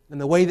in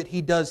the way that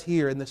He does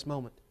here in this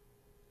moment.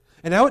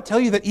 And I would tell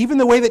you that even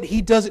the way that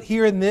He does it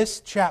here in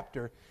this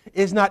chapter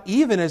is not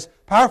even as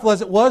powerful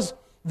as it was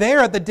there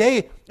at the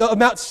day of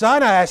Mount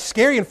Sinai, as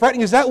scary and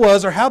frightening as that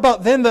was, or how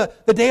about then the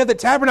day of the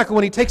tabernacle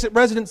when He takes up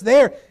residence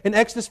there in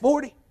Exodus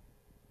 40?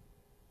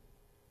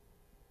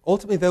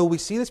 Ultimately, though, we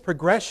see this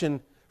progression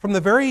from the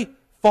very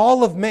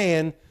fall of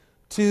man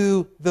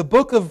to the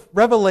book of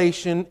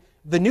Revelation,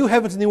 the new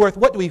heavens and new earth.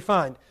 What do we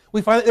find?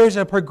 We find that there's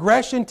a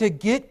progression to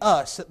get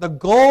us. The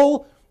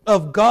goal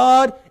of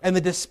God and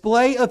the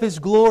display of His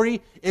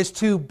glory is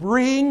to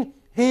bring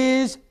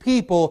His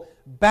people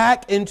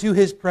back into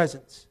His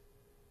presence.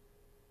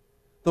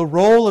 The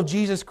role of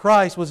Jesus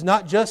Christ was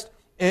not just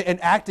in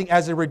acting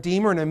as a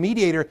redeemer and a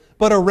mediator,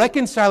 but a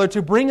reconciler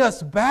to bring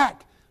us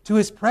back to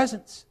His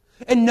presence.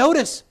 And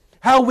notice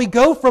how we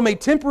go from a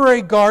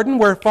temporary garden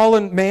where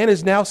fallen man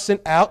is now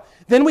sent out.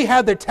 Then we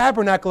have the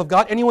tabernacle of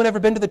God. Anyone ever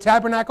been to the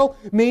tabernacle?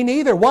 Me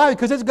neither. Why?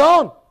 Because it's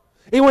gone.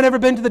 Anyone ever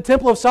been to the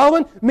temple of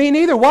Solomon? Me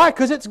neither. Why?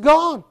 Because it's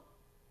gone.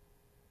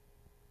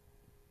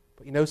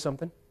 But you know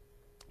something?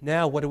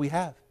 Now what do we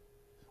have?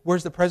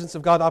 Where's the presence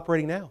of God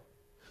operating now?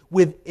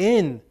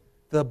 Within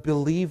the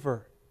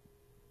believer.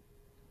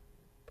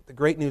 But the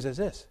great news is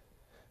this.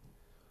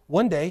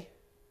 One day,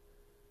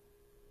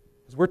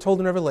 as we're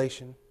told in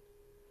Revelation,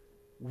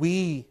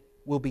 we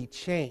will be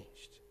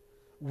changed.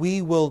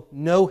 We will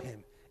know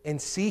Him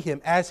and see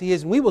Him as He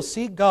is. And we will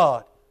see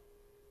God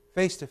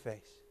face to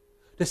face.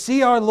 To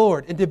see our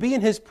Lord and to be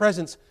in His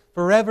presence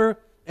forever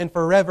and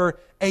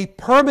forever. A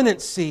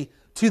permanency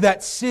to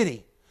that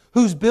city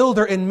whose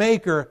builder and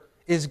maker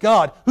is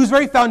God. Whose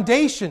very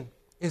foundation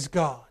is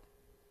God.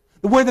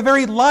 Where the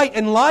very light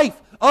and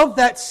life of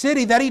that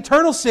city, that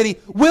eternal city,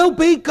 will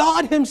be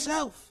God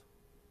Himself.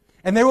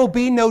 And there will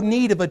be no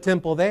need of a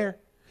temple there.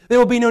 There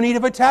will be no need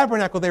of a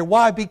tabernacle there.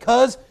 Why?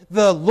 Because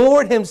the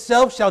Lord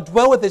Himself shall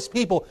dwell with His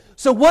people.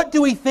 So what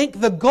do we think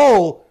the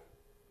goal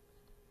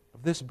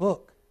of this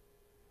book?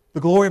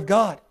 The glory of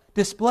God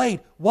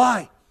displayed.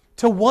 Why?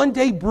 To one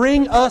day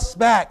bring us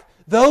back,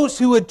 those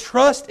who would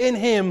trust in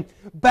Him,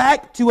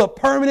 back to a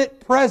permanent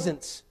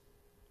presence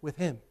with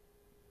Him.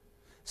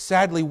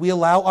 Sadly, we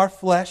allow our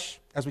flesh,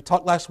 as we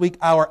talked last week,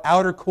 our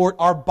outer court,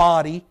 our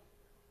body,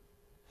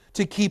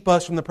 to keep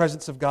us from the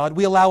presence of God.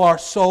 We allow our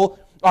soul,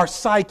 our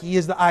psyche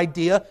is the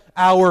idea,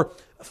 our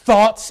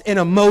thoughts and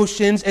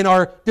emotions and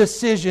our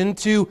decision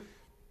to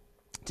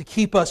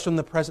keep us from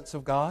the presence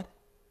of God.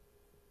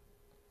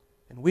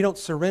 And we don't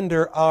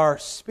surrender our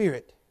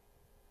spirit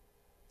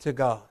to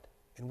God.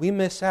 And we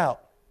miss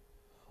out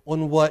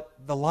on what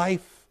the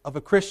life of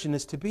a Christian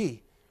is to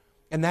be.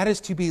 And that is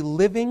to be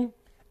living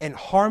in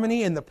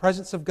harmony in the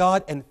presence of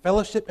God and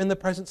fellowship in the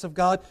presence of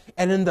God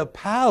and in the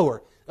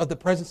power of the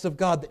presence of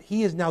God that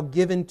He has now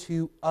given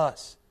to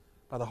us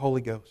by the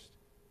Holy Ghost.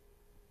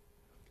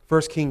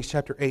 1 Kings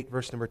chapter 8,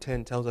 verse number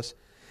 10 tells us,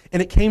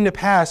 "And it came to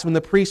pass when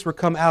the priests were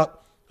come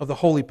out of the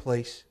holy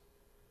place,"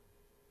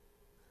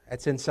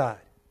 that's inside,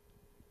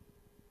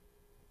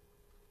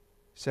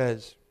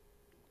 says,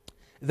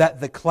 "that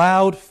the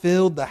cloud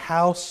filled the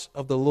house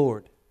of the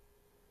Lord,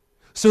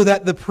 so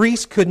that the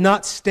priest could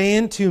not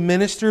stand to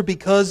minister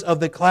because of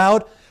the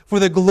cloud, for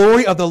the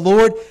glory of the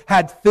Lord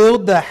had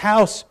filled the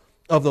house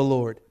of the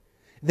Lord.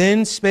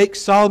 Then spake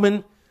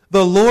Solomon,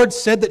 the Lord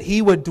said that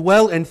He would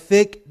dwell in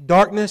thick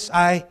darkness.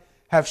 I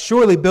have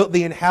surely built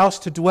thee an house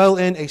to dwell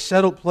in, a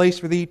settled place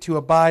for thee to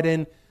abide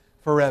in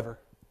forever."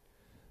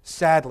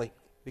 Sadly,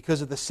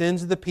 because of the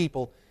sins of the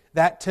people,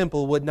 that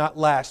temple would not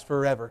last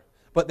forever.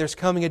 But there's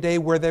coming a day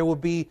where there will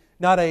be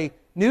not a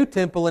new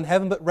temple in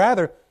heaven, but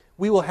rather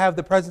we will have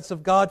the presence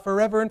of God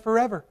forever and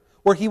forever,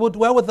 where He will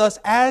dwell with us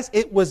as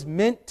it was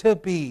meant to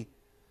be.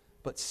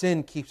 But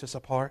sin keeps us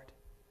apart.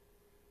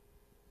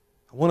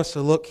 I want us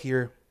to look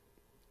here.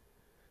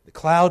 The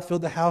cloud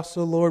filled the house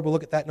of the Lord. We'll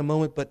look at that in a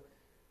moment. But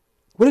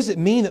what does it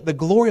mean that the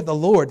glory of the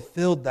Lord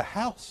filled the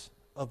house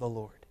of the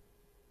Lord?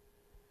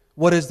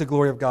 What is the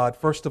glory of God?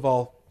 First of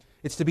all,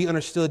 it's to be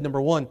understood, number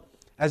one,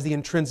 as the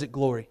intrinsic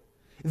glory.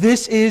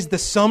 This is the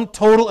sum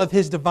total of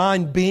His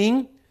divine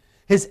being,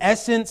 His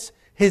essence,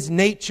 His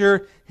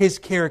nature, His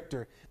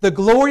character. The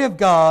glory of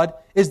God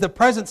is the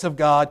presence of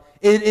God.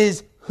 It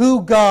is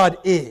who God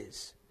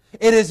is.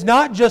 It is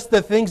not just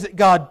the things that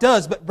God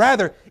does, but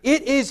rather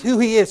it is who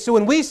He is. So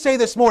when we say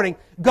this morning,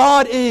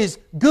 God is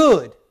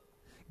good,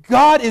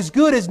 God is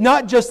good is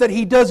not just that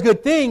He does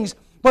good things,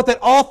 but that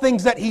all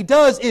things that He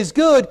does is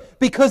good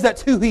because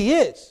that's who He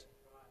is.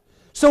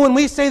 So when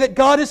we say that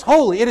God is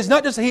holy, it is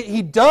not just that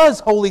He does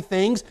holy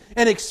things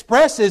and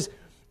expresses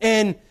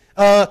and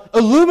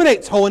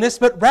illuminates holiness,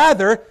 but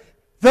rather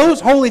those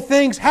holy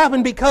things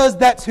happen because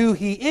that's who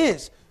He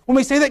is. When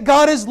we say that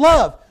God is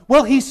love,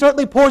 well, He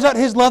certainly pours out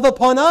His love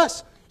upon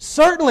us.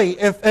 Certainly,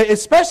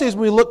 especially as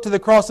we look to the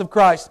cross of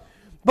Christ.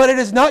 But it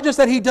is not just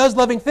that He does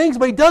loving things,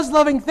 but He does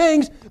loving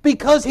things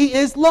because He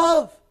is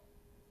love.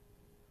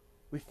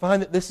 We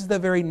find that this is the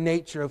very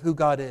nature of who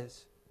God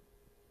is.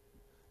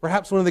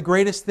 Perhaps one of the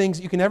greatest things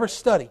you can ever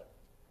study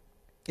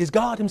is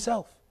God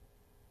Himself.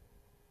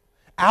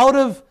 Out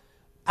of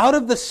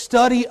the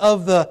study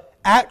of the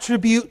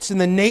attributes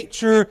and the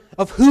nature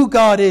of who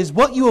God is,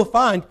 what you will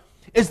find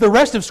is the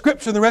rest of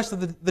Scripture and the rest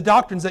of the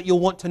doctrines that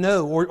you'll want to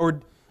know or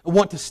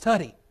want to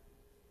study.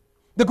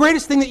 The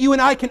greatest thing that you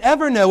and I can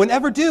ever know and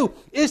ever do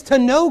is to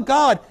know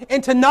God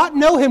and to not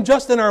know Him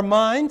just in our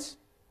minds,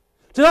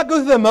 to not go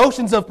through the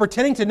motions of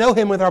pretending to know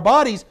Him with our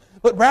bodies,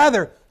 but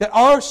rather that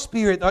our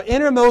spirit, our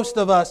innermost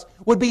of us,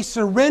 would be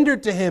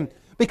surrendered to Him,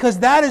 because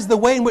that is the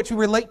way in which we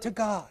relate to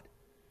God.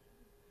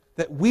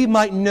 That we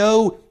might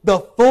know the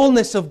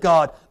fullness of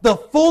God, the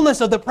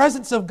fullness of the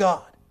presence of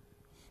God.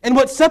 And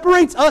what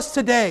separates us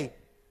today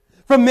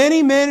from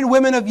many men and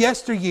women of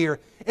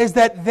yesteryear is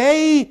that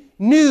they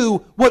knew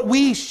what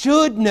we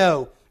should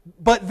know,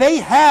 but they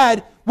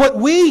had what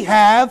we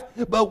have,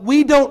 but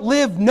we don't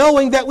live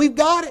knowing that we've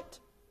got it.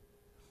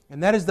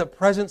 And that is the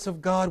presence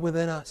of God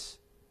within us.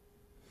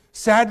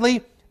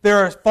 Sadly, there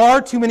are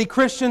far too many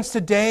Christians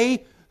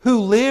today who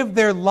live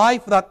their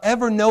life without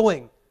ever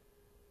knowing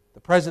the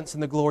presence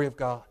and the glory of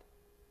God.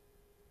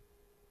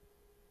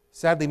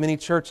 Sadly, many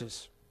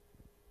churches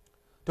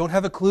don't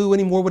have a clue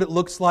anymore what it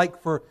looks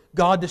like for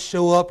God to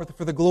show up or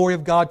for the glory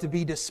of God to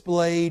be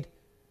displayed.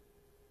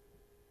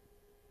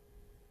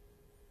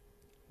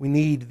 We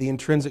need the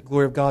intrinsic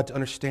glory of God to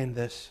understand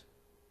this.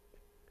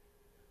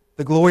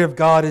 The glory of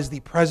God is the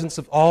presence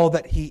of all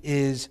that He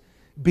is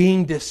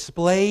being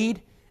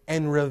displayed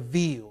and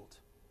revealed.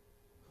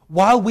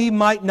 While we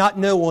might not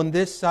know on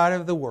this side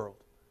of the world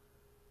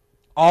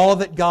all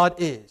that God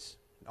is,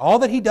 all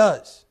that He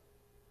does,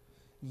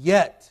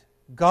 yet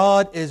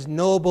God is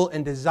knowable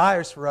and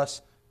desires for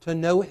us to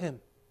know Him.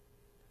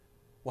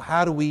 Well,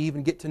 how do we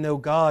even get to know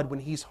God when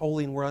He's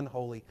holy and we're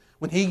unholy?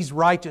 When He's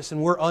righteous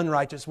and we're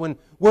unrighteous? When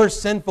we're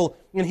sinful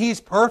and He's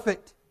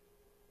perfect?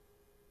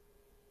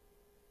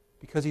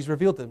 Because He's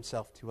revealed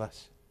Himself to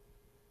us.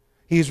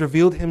 He's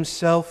revealed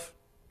Himself,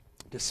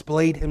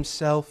 displayed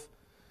Himself.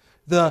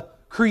 The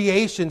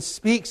creation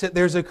speaks that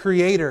there's a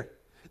Creator.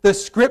 The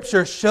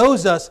Scripture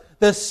shows us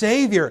the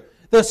Savior.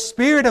 The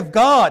Spirit of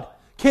God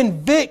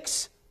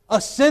convicts a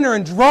sinner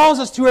and draws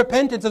us to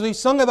repentance, as we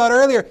sung about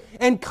earlier,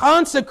 and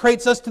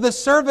consecrates us to the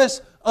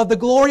service of the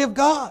glory of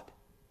God.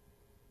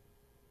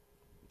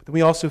 But then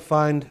we also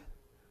find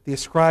the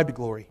ascribed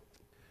glory.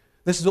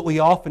 This is what we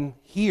often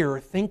hear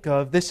or think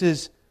of. This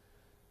is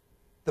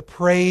the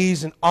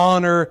praise and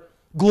honor,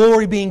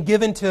 glory being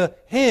given to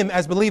Him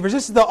as believers.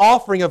 This is the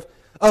offering of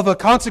a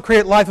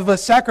consecrated life, of a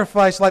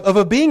sacrifice life,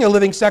 of being a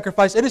living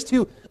sacrifice. It is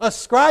to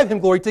ascribe Him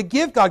glory, to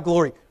give God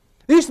glory.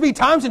 There used to be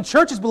times in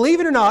churches, believe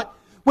it or not,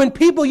 when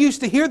people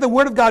used to hear the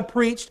Word of God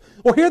preached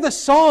or hear the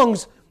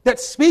songs that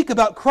speak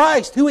about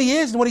Christ, who He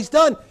is and what He's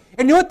done.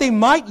 And you know what they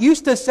might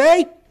used to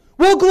say?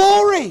 Well,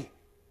 glory!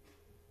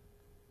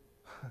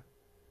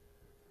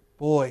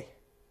 Boy,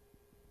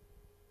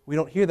 we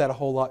don't hear that a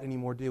whole lot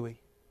anymore, do we?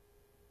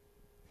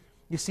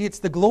 You see, it's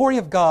the glory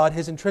of God,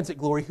 His intrinsic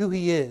glory, who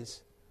He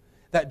is,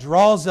 that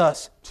draws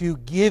us to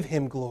give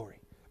Him glory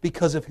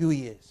because of who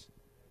He is.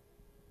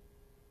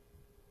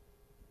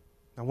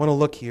 I want to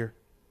look here.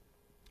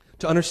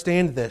 To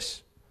understand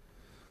this,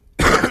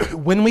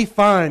 when we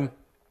find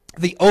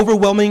the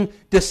overwhelming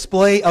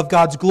display of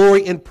God's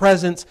glory and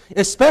presence,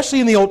 especially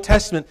in the Old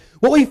Testament,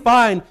 what we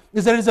find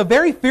is that it is a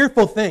very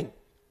fearful thing.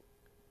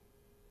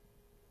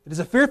 It is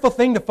a fearful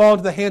thing to fall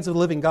into the hands of the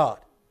living God.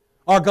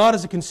 Our God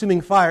is a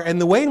consuming fire,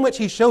 and the way in which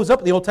He shows up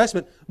in the Old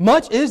Testament,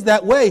 much is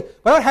that way.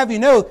 But I would have you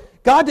know,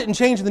 God didn't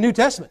change in the New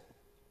Testament.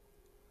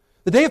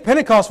 The day of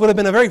Pentecost would have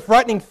been a very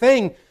frightening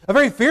thing, a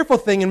very fearful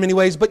thing in many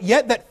ways, but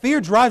yet that fear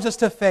drives us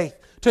to faith,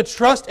 to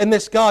trust in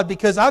this God,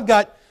 because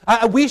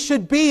we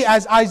should be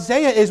as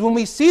Isaiah is when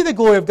we see the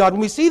glory of God, when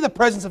we see the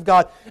presence of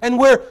God, and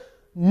we're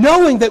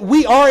knowing that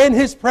we are in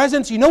His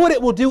presence. You know what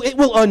it will do? It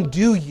will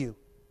undo you.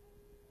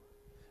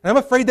 And I'm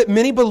afraid that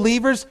many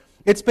believers,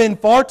 it's been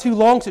far too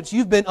long since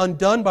you've been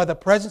undone by the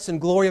presence and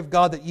glory of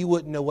God that you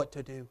wouldn't know what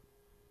to do.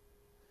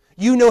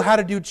 You know how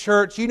to do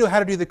church, you know how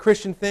to do the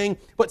Christian thing,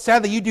 but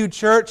sadly you do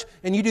church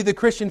and you do the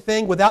Christian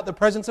thing without the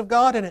presence of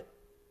God in it.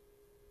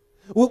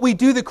 We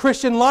do the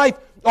Christian life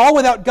all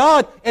without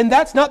God, and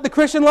that's not the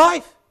Christian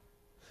life.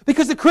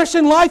 Because the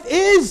Christian life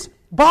is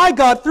by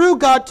God, through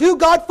God, to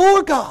God,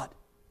 for God.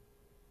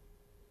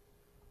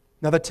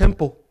 Now the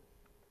temple.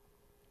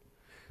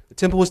 The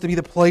temple was to be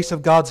the place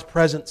of God's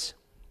presence.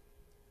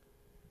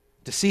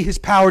 To see His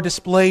power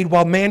displayed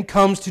while man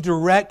comes to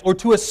direct or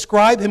to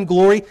ascribe Him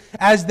glory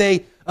as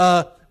they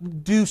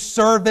do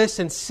service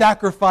and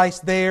sacrifice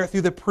there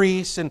through the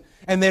priests, and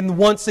then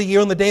once a year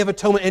on the Day of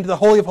Atonement into the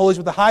Holy of Holies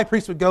where the high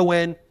priest would go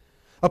in,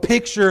 a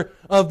picture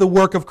of the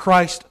work of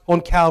Christ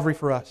on Calvary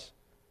for us.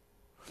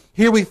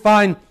 Here we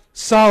find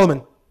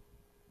Solomon,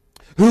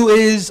 who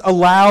is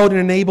allowed and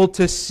enabled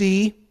to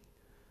see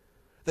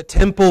the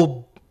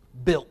temple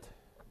built,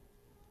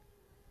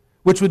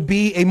 which would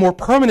be a more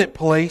permanent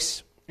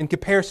place in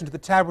comparison to the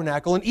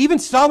tabernacle. And even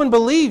Solomon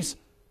believes,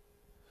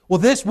 well,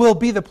 this will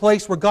be the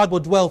place where God will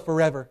dwell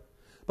forever.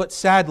 But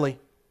sadly,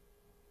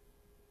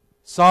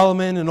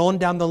 Solomon and on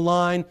down the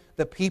line,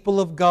 the people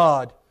of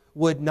God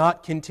would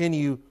not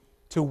continue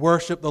to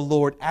worship the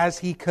Lord as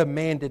He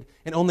commanded.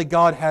 And only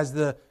God has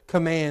the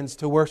commands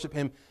to worship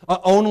Him.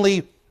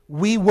 Only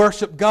we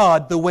worship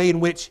God the way in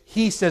which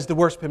He says to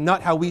worship Him,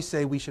 not how we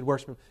say we should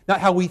worship Him,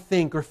 not how we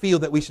think or feel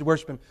that we should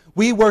worship Him.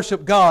 We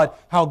worship God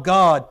how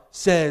God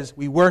says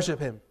we worship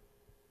Him.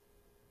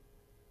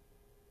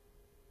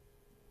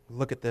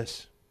 Look at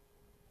this.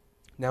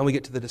 Now we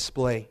get to the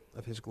display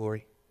of His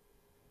glory.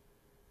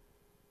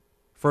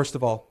 First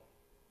of all,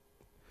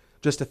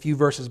 just a few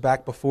verses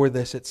back before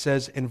this, it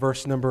says in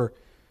verse number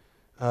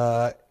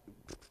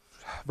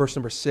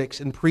 6,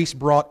 "And priests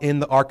brought in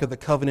the ark of the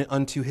covenant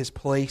unto his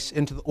place,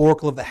 into the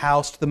oracle of the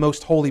house, to the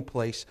most holy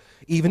place,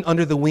 even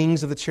under the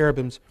wings of the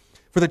cherubims.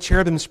 For the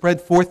cherubim spread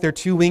forth their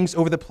two wings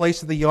over the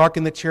place of the ark,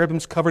 and the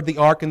cherubims covered the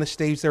ark and the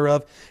staves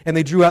thereof. And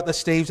they drew out the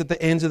staves at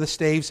the ends of the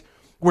staves,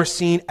 were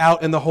seen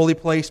out in the holy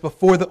place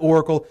before the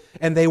oracle,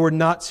 and they were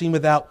not seen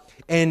without.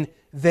 And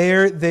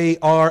there they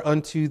are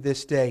unto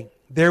this day.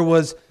 There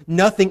was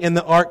nothing in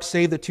the ark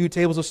save the 2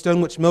 tables of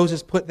stone which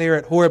Moses put there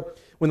at Horeb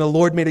when the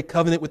Lord made a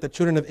covenant with the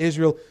children of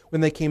Israel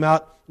when they came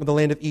out of the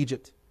land of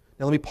Egypt."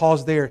 Now let me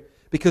pause there.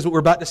 Because what we're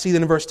about to see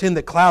then in verse 10,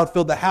 the cloud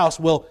filled the house.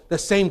 Well, the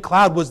same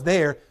cloud was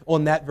there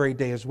on that very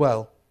day as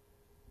well.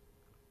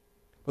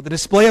 But the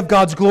display of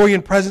God's glory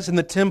and presence in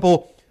the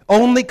temple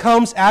only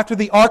comes after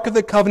the Ark of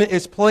the Covenant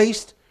is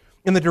placed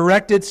in the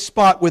directed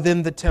spot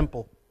within the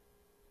temple.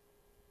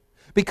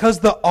 Because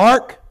the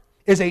Ark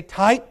is a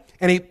type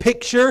and a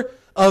picture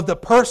of the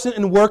person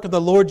and work of the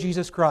Lord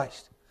Jesus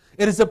Christ.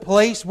 It is a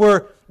place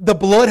where the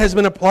blood has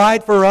been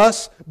applied for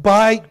us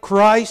by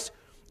Christ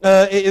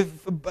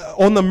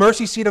on the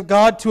mercy seat of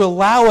God to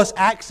allow us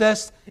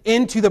access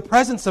into the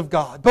presence of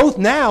God, both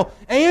now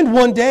and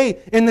one day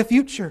in the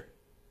future.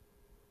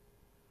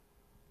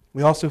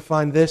 We also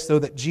find this, though,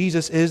 that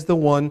Jesus is the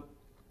one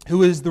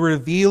who is the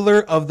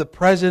revealer of the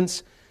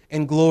presence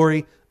and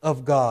glory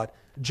of God.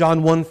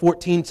 John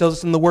 1:14 tells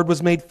us, "And the Word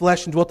was made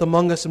flesh and dwelt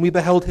among us, and we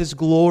beheld His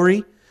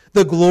glory.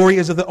 The glory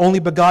is of the only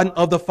begotten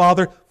of the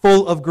Father,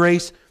 full of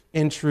grace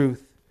and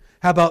truth."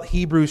 How about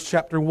Hebrews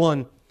chapter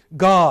 1?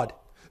 "God,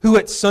 who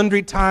at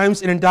sundry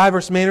times and in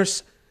divers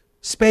manners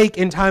spake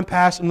in time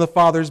past unto the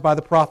fathers by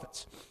the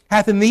prophets,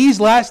 hath in these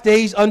last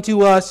days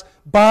unto us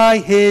by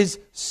His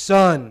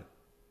Son,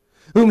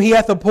 whom He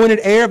hath appointed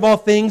heir of all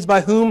things,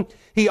 by whom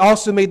He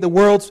also made the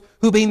worlds,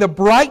 who being the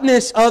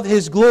brightness of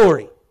His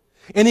glory,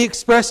 and the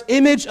express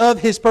image of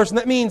His person."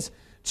 That means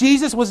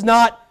Jesus was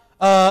not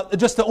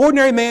just the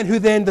ordinary man who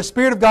then the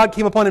Spirit of God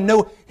came upon Him.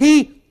 No,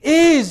 He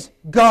is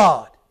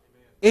God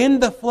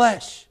in the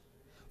flesh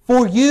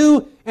for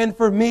you and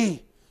for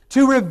me,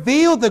 to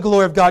reveal the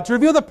glory of God, to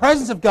reveal the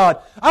presence of God.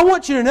 I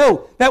want you to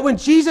know that when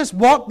Jesus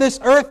walked this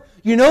earth,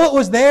 you know what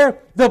was there?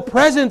 The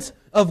presence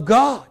of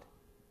God.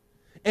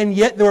 And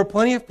yet there were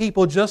plenty of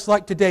people just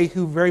like today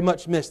who very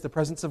much missed the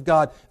presence of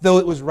God, though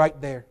it was right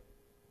there.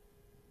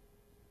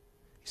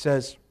 He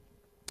says,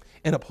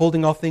 "And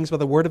upholding all things by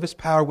the word of His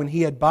power, when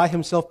He had by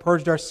Himself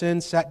purged our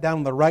sins, sat down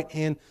on the right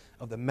hand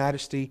of the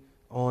Majesty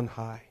on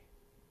high."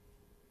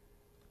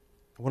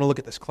 I want to look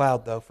at this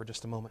cloud, though, for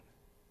just a moment.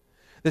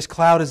 This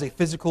cloud is a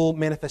physical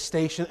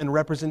manifestation and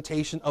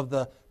representation of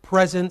the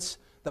presence,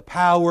 the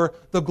power,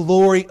 the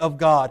glory of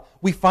God.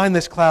 We find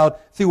this cloud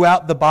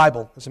throughout the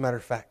Bible, as a matter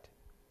of fact.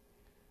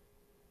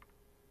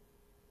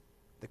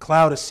 The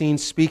cloud is seen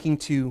speaking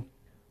to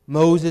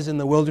Moses in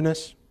the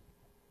wilderness.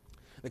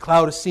 The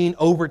cloud is seen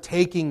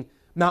overtaking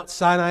Mount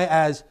Sinai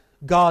as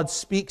God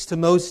speaks to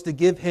Moses to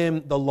give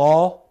him the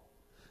law.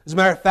 As a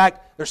matter of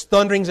fact, there's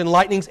thunderings and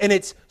lightnings, and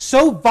it's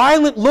so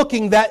violent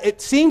looking that it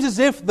seems as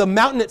if the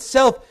mountain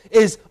itself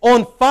is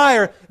on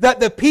fire, that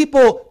the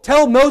people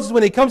tell Moses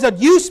when he comes out,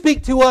 "You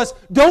speak to us,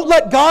 don't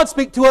let God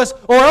speak to us,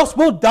 or else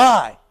we'll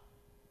die."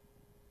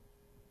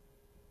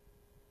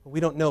 But we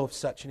don't know of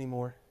such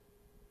anymore.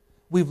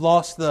 We've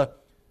lost the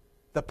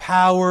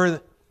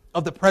power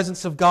of the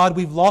presence of God.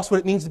 We've lost what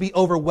it means to be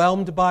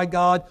overwhelmed by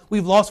God.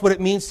 We've lost what it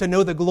means to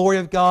know the glory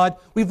of God.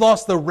 We've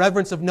lost the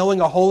reverence of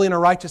knowing a holy and a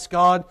righteous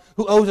God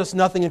who owes us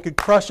nothing and could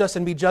crush us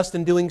and be just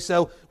in doing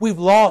so. We've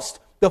lost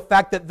the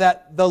fact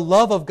that the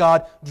love of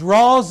God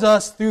draws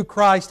us through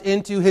Christ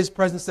into His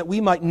presence that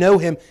we might know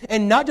Him.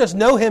 And not just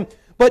know Him,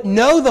 but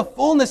know the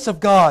fullness of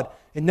God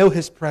and know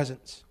His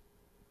presence.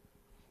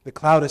 The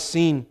cloud is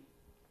seen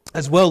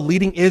as well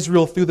leading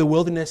Israel through the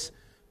wilderness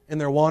in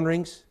their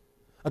wanderings.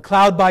 A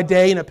cloud by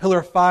day and a pillar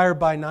of fire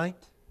by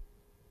night.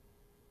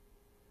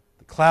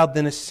 The cloud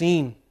then is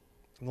seen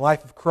in the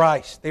life of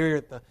Christ there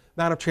at the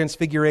Mount of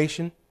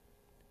Transfiguration,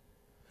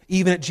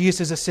 even at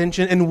Jesus'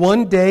 ascension. And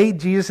one day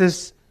Jesus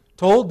is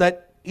told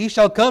that He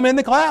shall come in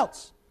the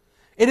clouds.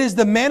 It is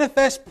the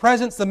manifest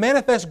presence, the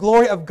manifest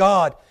glory of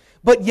God.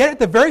 But yet at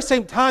the very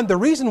same time, the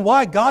reason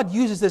why God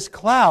uses this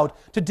cloud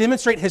to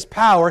demonstrate His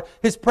power,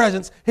 His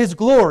presence, His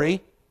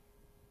glory,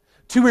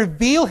 to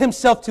reveal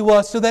Himself to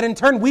us so that in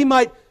turn we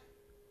might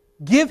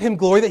give Him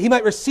glory, that He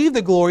might receive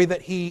the glory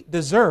that He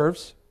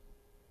deserves.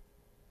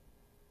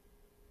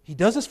 He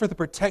does this for the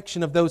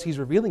protection of those He's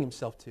revealing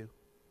Himself to.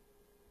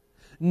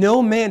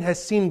 No man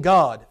has seen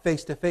God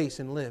face to face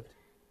and lived.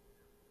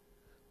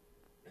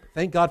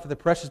 Thank God for the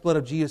precious blood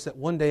of Jesus that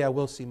one day I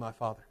will see my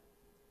Father.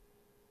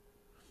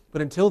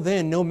 But until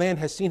then, no man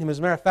has seen Him. As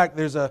a matter of fact,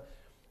 there's a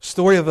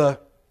story of a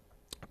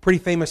pretty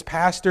famous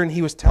pastor, and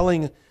he was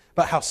telling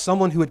about how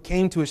someone who had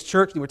came to his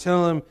church, they were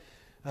telling him,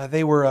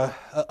 they were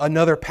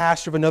another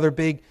pastor of another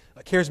big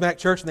charismatic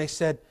church, and they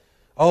said,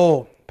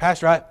 "Oh,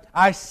 Pastor,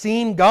 I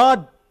seen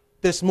God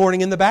this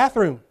morning in the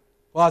bathroom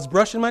while I was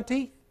brushing my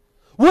teeth."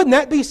 Wouldn't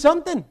that be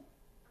something?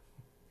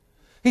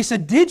 He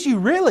said, "Did you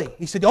really?"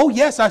 He said, "Oh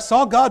yes, I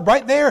saw God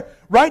right there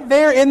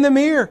in the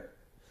mirror.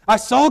 I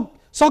saw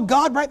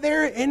God right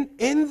there in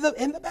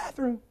the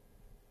bathroom."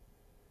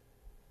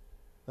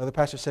 Another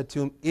pastor said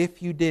to him,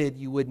 "If you did,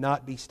 you would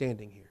not be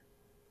standing here."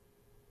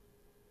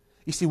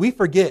 You see, we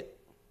forget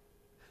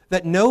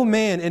that no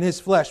man in his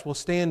flesh will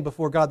stand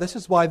before God. This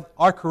is why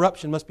our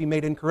corruption must be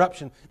made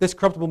incorruption. This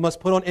corruptible must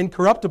put on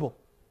incorruptible.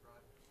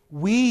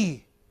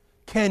 We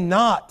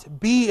cannot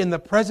be in the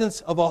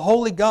presence of a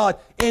holy God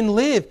and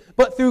live,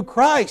 but through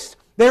Christ,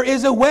 There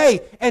is a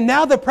way. And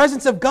now the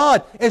presence of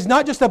God is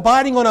not just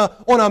abiding on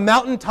a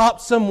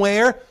mountaintop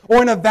somewhere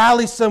or in a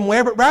valley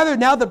somewhere, but rather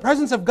now the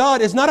presence of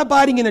God is not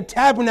abiding in a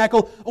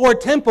tabernacle or a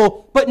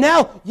temple, but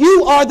now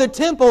you are the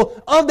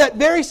temple of that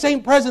very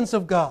same presence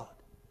of God.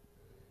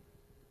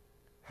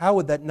 How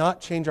would that not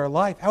change our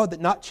life? How would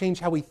that not change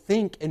how we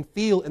think and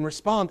feel and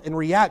respond and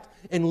react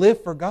and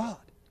live for God?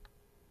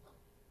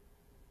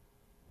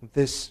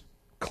 This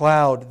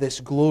cloud,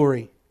 this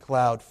glory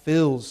cloud,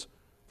 fills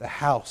the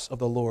house of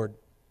the Lord.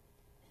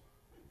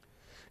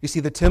 You see,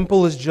 the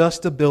temple is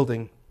just a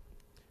building.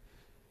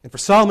 And for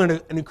Solomon,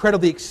 an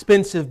incredibly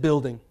expensive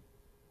building.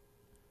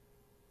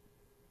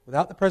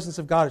 Without the presence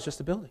of God, it's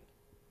just a building.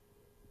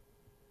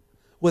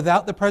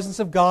 Without the presence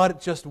of God,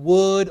 it's just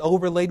wood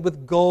overlaid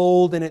with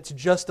gold, and it's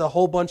just a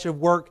whole bunch of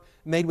work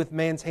made with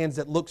man's hands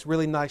that looks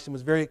really nice and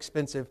was very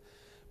expensive.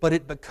 But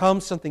it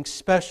becomes something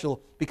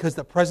special because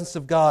the presence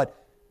of God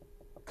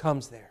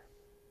comes there.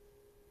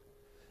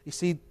 You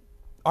see,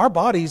 our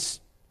bodies,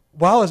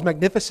 while as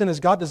magnificent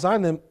as God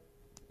designed them,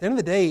 at the end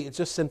of the day, it's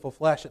just sinful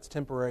flesh. It's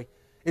temporary.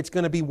 It's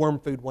going to be worm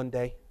food one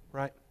day,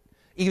 right?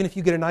 Even if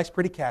you get a nice,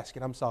 pretty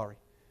casket, I'm sorry.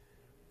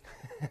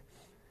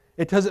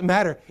 It doesn't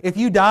matter. If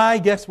you die,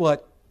 guess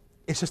what?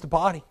 It's just a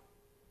body.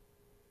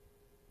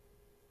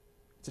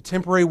 It's a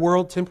temporary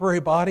world, temporary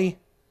body.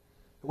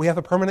 We have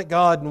a permanent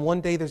God, and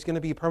one day there's going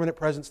to be a permanent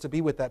presence to be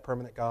with that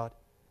permanent God.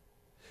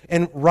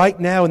 And right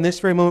now, in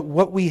this very moment,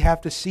 what we have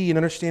to see and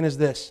understand is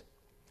this,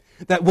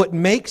 that what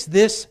makes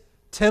this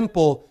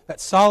temple that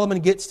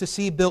Solomon gets to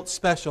see built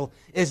special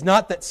is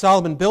not that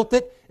Solomon built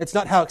it, it's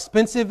not how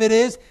expensive it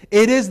is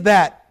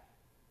that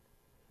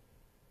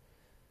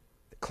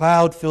the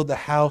cloud filled the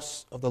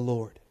house of the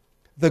Lord.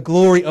 The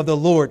glory of the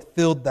Lord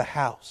filled the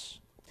house.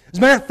 As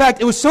a matter of fact,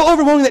 it was so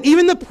overwhelming that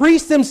even the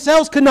priests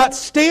themselves could not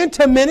stand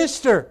to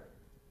minister.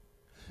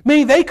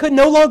 Meaning they could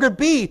no longer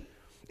be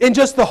in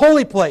just the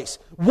holy place.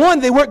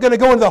 One, they weren't going to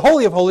go into the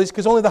Holy of Holies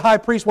because only the high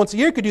priest once a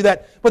year could do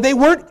that. But they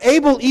weren't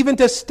able even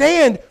to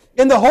stand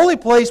in the holy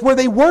place where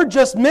they were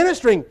just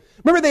ministering.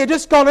 Remember, they had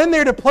just gone in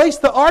there to place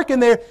the ark in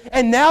there,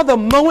 and now the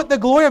moment the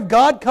glory of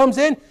God comes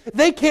in,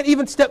 they can't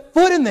even step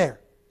foot in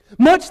there.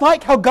 Much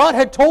like how God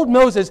had told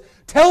Moses,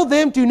 tell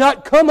them, do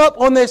not come up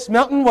on this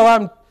mountain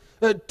while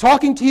I'm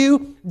talking to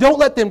you. Don't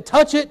let them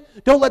touch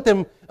it. Don't let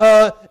them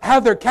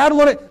have their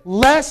cattle on it,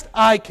 lest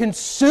I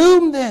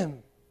consume them.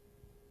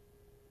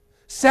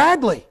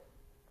 Sadly,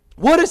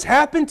 what has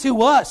happened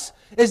to us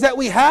is that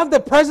we have the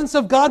presence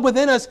of God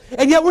within us,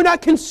 and yet we're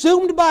not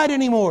consumed by it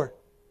anymore.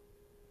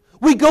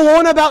 We go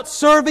on about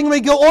serving, we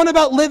go on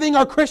about living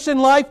our Christian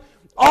life,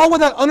 all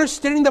without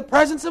understanding the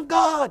presence of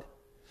God.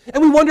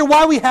 And we wonder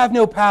why we have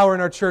no power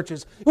in our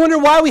churches. We wonder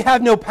why we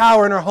have no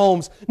power in our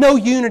homes, no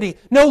unity,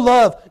 no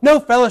love, no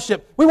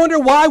fellowship. We wonder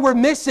why we're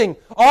missing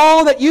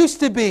all that used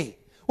to be.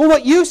 Well,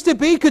 what used to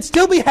be could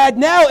still be had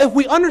now if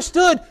we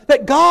understood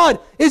that God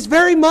is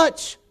very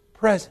much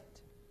present.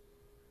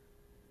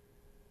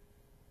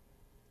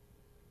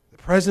 The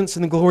presence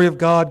and the glory of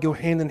God go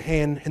hand in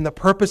hand, and the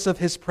purpose of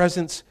His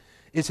presence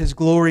is His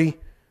glory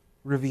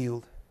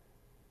revealed.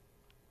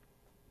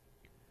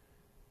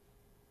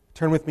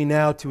 Turn with me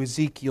now to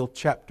Ezekiel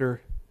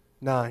chapter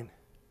 9.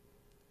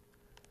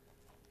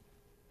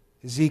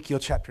 Ezekiel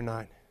chapter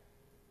 9.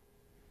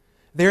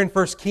 There in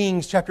 1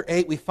 Kings chapter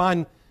 8 we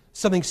find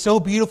something so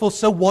beautiful,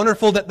 so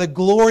wonderful that the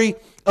glory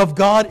of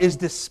God is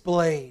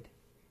displayed.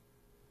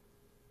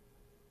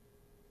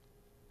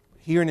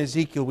 Here in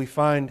Ezekiel we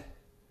find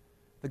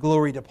the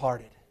glory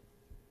departed.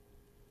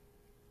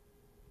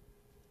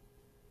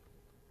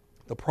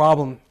 The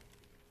problem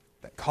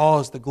that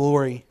caused the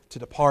glory to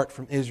depart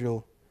from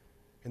Israel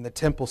in the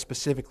temple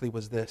specifically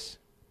was this.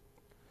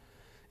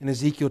 In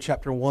Ezekiel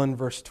chapter 1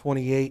 verse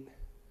 28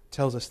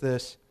 tells us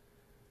this.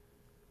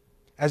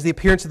 As the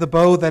appearance of the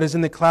bow that is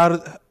in the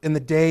cloud in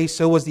the day,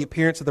 so was the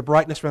appearance of the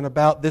brightness round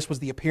about. This was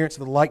the appearance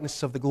of the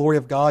likeness of the glory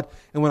of God.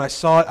 And when I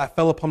saw it, I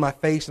fell upon my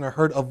face, and I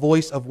heard a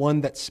voice of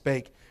one that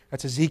spake.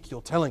 That's Ezekiel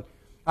telling,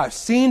 I've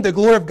seen the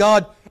glory of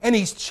God, and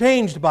he's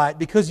changed by it,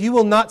 because you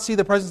will not see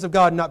the presence of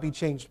God and not be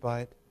changed by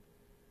it.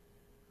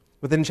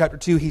 But then in chapter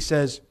 2 he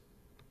says,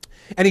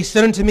 and he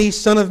said unto me,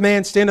 Son of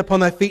man, stand upon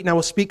thy feet, and I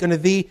will speak unto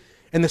thee.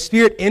 And the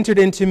Spirit entered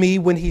into me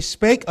when he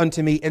spake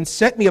unto me, and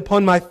set me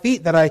upon my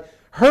feet, that I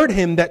heard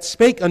him that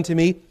spake unto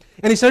me.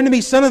 And he said unto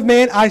me, Son of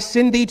man, I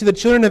send thee to the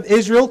children of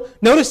Israel,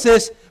 notice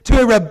this,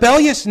 to a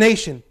rebellious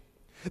nation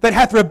that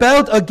hath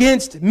rebelled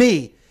against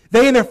me.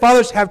 They and their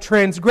fathers have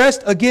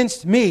transgressed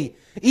against me,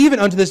 even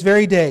unto this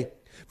very day.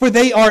 For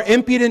they are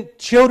impudent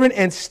children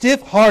and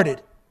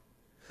stiff-hearted.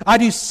 I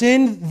do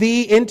send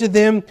thee into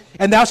them,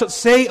 and thou shalt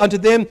say unto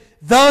them,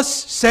 Thus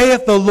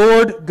saith the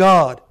Lord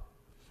God.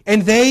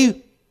 And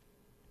they,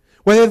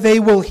 whether they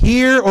will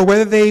hear or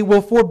whether they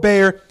will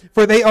forbear,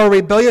 for they are a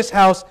rebellious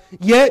house,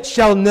 yet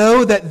shall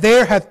know that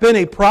there hath been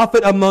a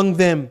prophet among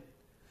them.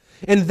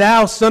 And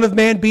thou, son of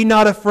man, be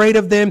not afraid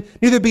of them,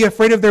 neither be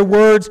afraid of their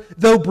words,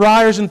 though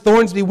briars and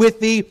thorns be with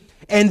thee,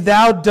 and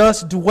thou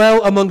dost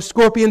dwell among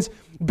scorpions.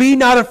 Be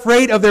not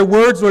afraid of their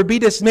words, nor be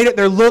dismayed at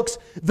their looks,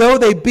 though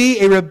they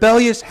be a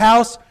rebellious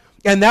house.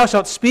 and thou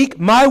shalt speak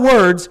my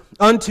words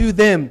unto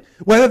them,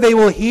 whether they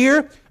will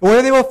hear or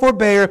whether they will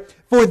forbear,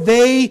 for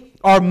they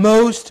are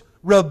most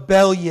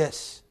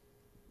rebellious.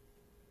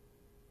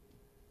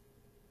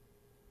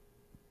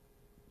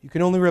 You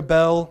can only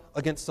rebel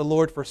against the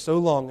Lord for so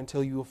long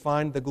until you will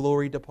find the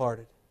glory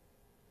departed.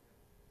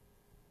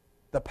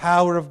 The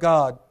power of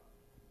God,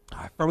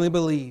 I firmly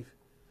believe,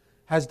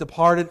 has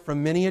departed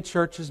from many a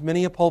churches,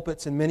 many a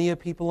pulpits, and many a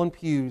people on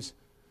pews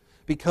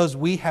because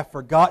we have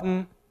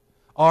forgotten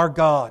our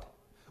God.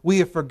 We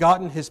have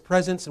forgotten His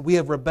presence and we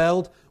have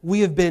rebelled.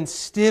 We have been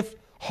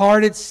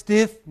stiff-hearted,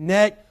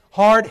 stiff-necked,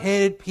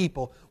 hard-headed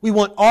people. We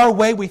want our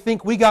way. We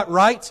think we got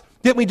rights.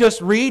 Didn't we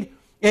just read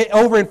it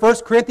over in 1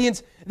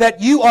 Corinthians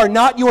that you are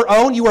not your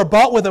own, you are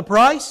bought with a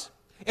price?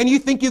 And you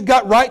think you've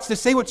got rights to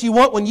say what you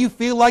want when you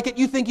feel like it?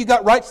 You think you've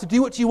got rights to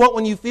do what you want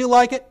when you feel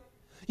like it?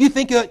 You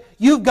think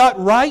you've got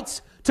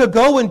rights to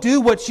go and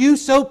do what you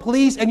so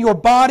please, and your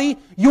body,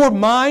 your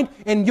mind,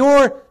 and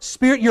your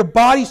spirit, your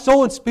body,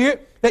 soul, and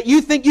spirit, that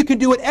you think you can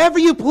do whatever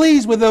you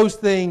please with those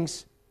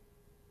things?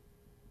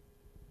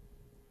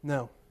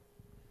 No.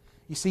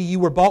 You see, you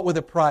were bought with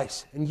a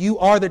price, and you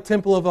are the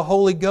temple of the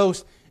Holy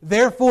Ghost.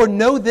 Therefore,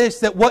 know this,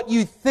 that what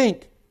you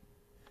think,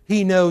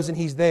 He knows and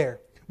He's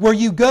there. Where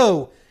you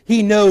go,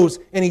 He knows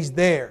and He's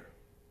there.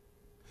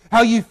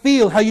 How you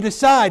feel, how you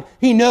decide,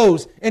 He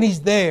knows and He's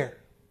there.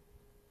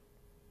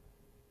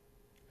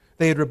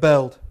 They had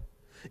rebelled.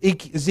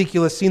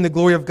 Ezekiel has seen the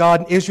glory of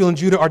God, and Israel and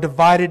Judah are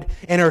divided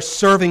and are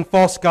serving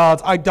false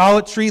gods.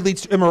 Idolatry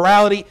leads to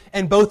immorality,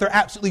 and both are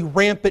absolutely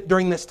rampant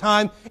during this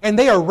time, and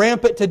they are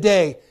rampant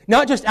today,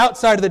 not just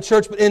outside of the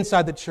church, but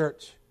inside the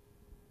church.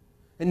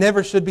 It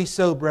never should be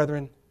so,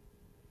 brethren.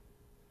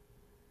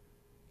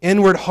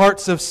 Inward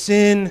hearts of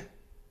sin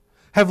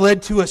have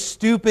led to a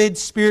stupid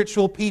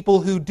spiritual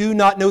people who do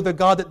not know the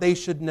God that they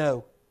should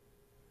know,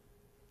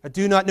 or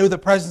do not know the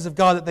presence of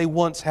God that they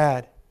once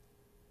had.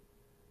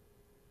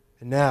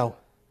 And now,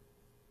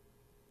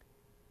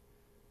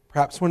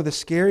 perhaps one of the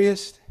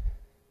scariest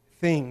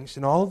things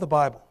in all of the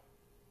Bible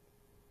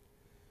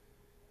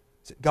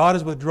is that God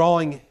is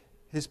withdrawing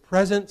His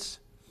presence,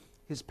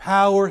 His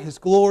power, His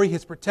glory,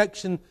 His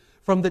protection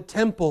from the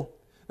temple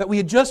that we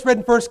had just read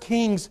in 1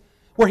 Kings,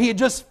 where He had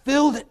just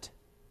filled it.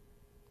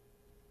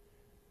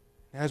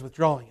 Now He's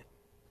withdrawing it.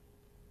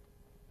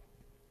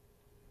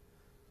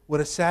 What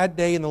a sad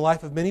day in the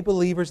life of many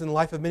believers, in the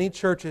life of many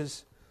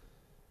churches,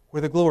 where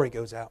the glory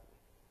goes out.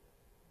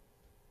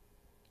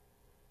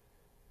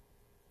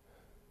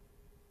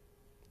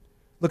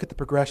 Look at the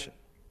progression.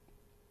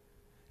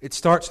 It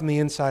starts from the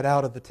inside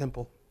out of the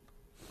temple.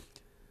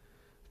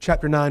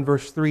 Chapter 9,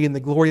 verse 3, and the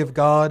glory of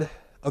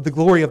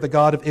the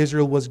God of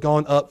Israel was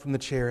gone up from the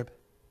cherub.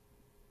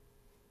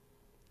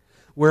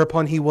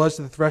 Whereupon he was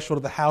to the threshold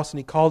of the house, and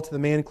he called to the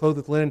man clothed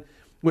with linen,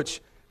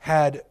 which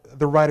had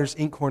the writer's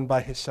inkhorn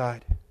by his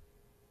side.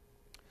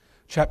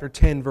 Chapter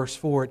 10, verse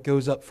 4, it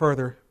goes up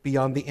further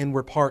beyond the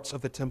inward parts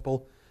of the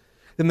temple.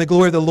 Then the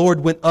glory of the Lord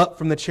went up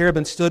from the cherub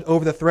and stood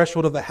over the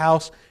threshold of the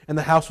house, and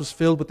the house was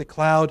filled with the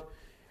cloud,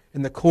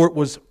 and the court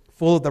was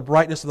full of the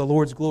brightness of the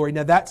Lord's glory.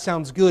 Now that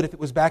sounds good if it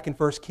was back in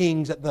 1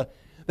 Kings,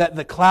 that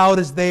the cloud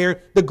is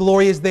there, the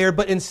glory is there,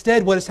 but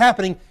instead what is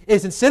happening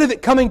is instead of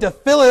it coming to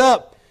fill it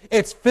up,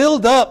 it's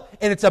filled up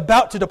and it's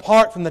about to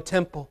depart from the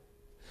temple.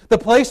 The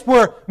place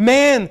where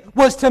man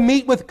was to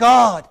meet with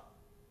God.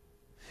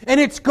 And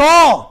it's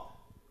gone.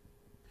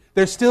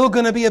 There's still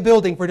going to be a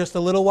building for just a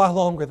little while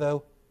longer,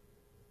 though.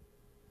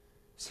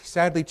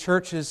 Sadly,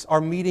 churches are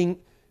meeting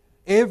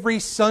every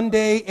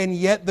Sunday, and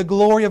yet the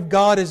glory of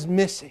God is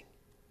missing.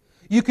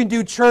 You can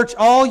do church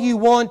all you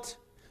want,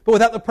 but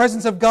without the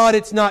presence of God,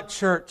 it's not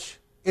church.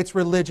 It's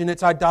religion,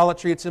 it's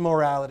idolatry, it's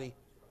immorality.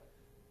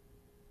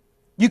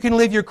 You can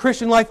live your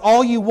Christian life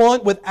all you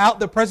want without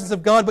the presence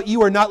of God, but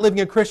you are not living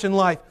a Christian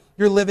life.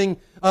 You're living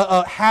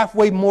a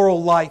halfway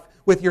moral life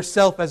with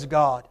yourself as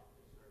God.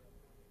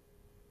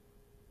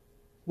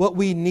 What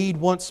we need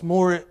once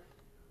more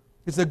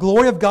is the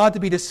glory of God to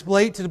be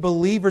displayed to the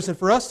believers, and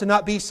for us to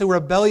not be so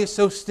rebellious,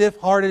 so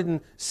stiff-hearted and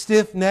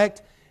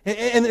stiff-necked.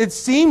 And it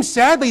seems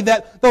sadly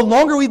that the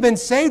longer we've been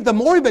saved, the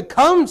more we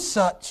become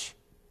such.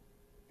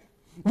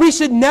 We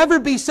should never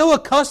be so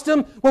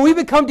accustomed when we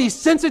become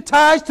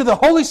desensitized to the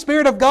Holy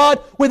Spirit of God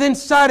within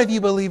inside of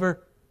you,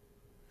 believer.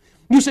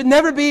 You should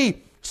never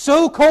be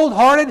so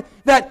cold-hearted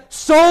that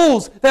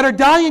souls that are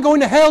dying and going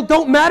to hell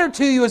don't matter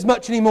to you as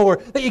much anymore,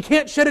 that you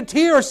can't shed a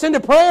tear or send a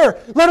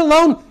prayer, let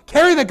alone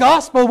carry the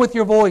gospel with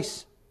your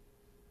voice.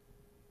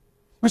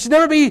 We should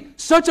never be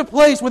such a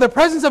place where the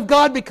presence of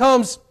God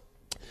becomes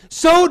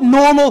so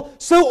normal,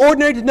 so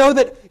ordinary to know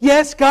that,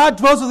 yes, God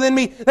dwells within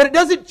me, that it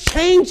doesn't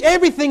change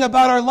everything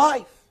about our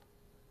life.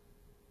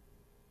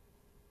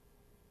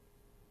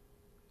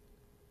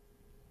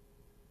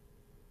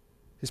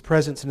 His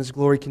presence and His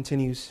glory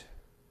continues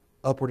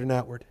upward and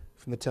outward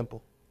from the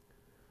temple.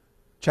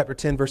 Chapter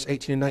 10, verse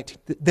 18 and 19.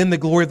 Then the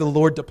glory of the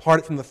Lord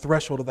departed from the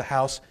threshold of the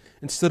house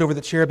and stood over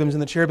the cherubims,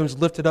 and the cherubims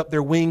lifted up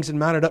their wings and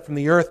mounted up from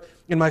the earth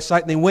in my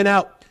sight, and they went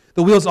out.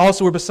 The wheels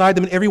also were beside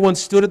them, and everyone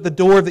stood at the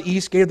door of the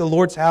east gate of the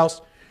Lord's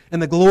house.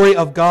 And the glory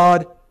of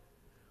God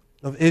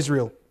of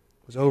Israel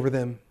was over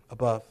them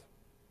above.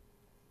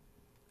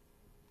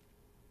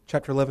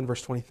 Chapter 11,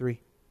 verse 23.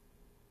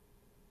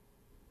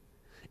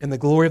 And the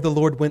glory of the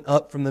Lord went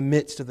up from the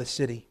midst of the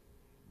city.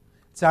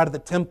 It's out of the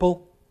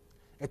temple.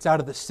 It's out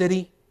of the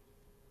city.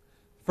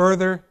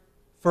 Further,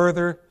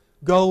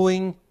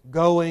 going,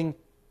 gone.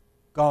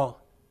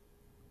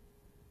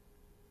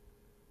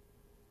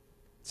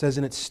 It says,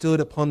 and it stood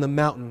upon the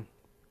mountain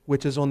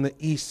which is on the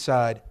east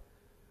side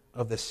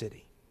of the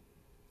city.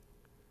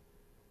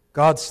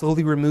 God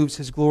slowly removes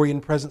His glory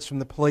and presence from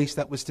the place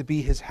that was to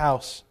be His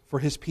house for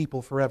His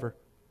people forever.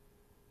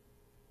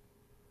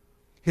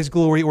 His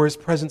glory or His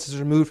presence is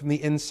removed from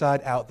the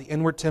inside out, the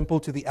inward temple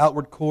to the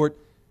outward court.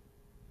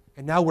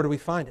 And now where do we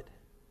find it?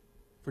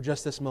 For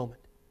just this moment.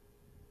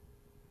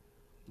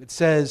 It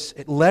says,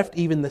 it left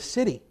even the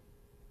city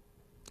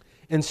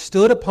and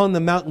stood upon the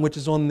mountain which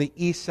is on the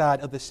east side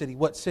of the city.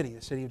 What city?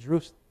 The city of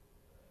Jerusalem.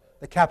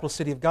 The capital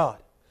city of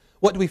God.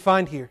 What do we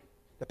find here?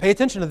 Now pay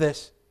attention to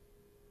this.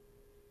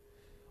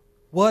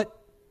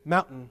 What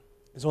mountain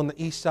is on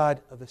the east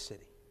side of the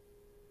city?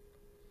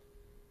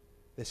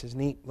 This is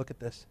neat. Look at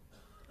this.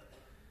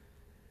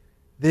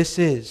 This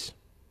is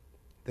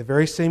the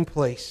very same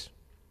place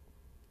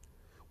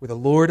where the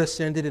Lord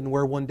ascended and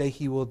where one day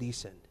He will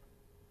descend.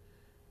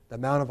 The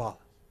Mount of Olives.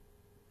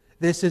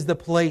 This is the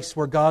place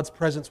where God's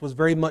presence was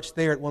very much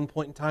there at one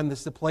point in time. This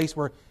is the place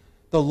where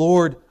the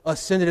Lord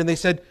ascended and they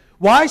said,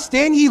 why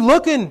stand ye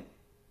looking,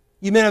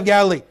 ye men of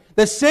Galilee?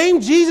 The same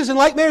Jesus in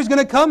like manner is going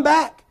to come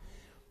back.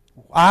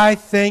 I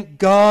thank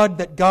God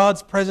that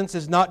God's presence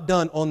is not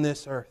done on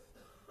this earth.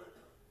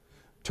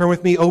 Turn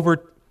with me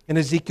over in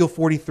Ezekiel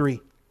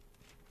 43.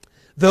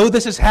 Though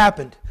this has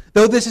happened,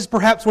 though this is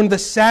perhaps one of the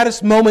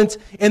saddest moments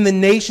in the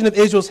nation of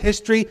Israel's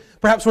history,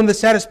 perhaps one of the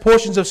saddest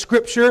portions of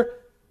Scripture,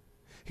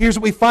 here's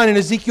what we find in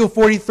Ezekiel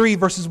 43,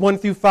 verses 1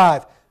 through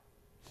 5.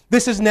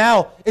 This is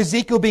now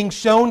Ezekiel being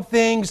shown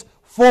things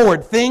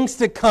forward, things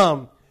to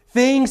come,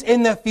 things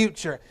in the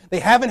future. They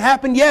haven't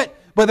happened yet,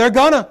 but they're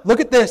gonna. Look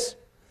at this.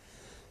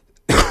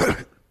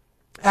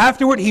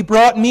 Afterward he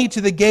brought me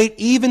to the gate,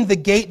 even the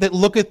gate that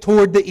looketh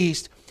toward the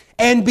east.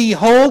 And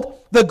behold,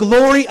 the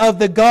glory of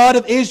the God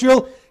of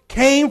Israel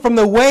came from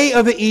the way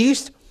of the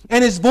east,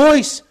 and His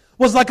voice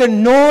was like a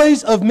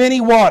noise of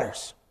many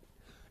waters.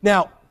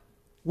 Now,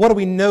 what do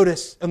we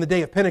notice on the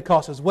day of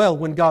Pentecost as well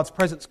when God's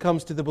presence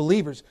comes to the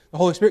believers? The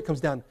Holy Spirit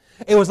comes down.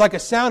 It was like a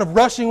sound of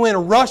rushing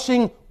wind,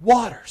 rushing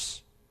waters.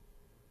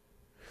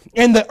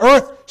 And the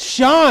earth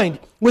shined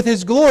with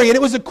His glory. And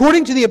it was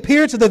according to the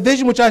appearance of the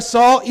vision which I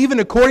saw, even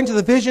according to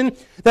the vision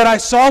that I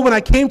saw when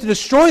I came to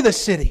destroy the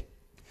city.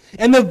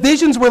 And the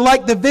visions were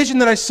like the vision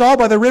that I saw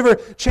by the river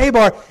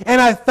Chebar.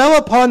 And I fell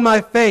upon my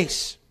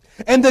face.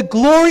 And the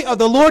glory of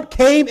the Lord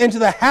came into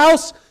the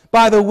house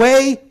by the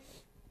way,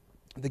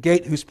 the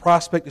gate whose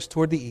prospect is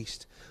toward the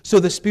east. So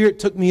the Spirit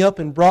took me up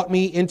and brought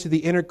me into the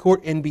inner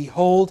court. And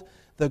behold,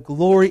 the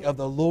glory of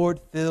the Lord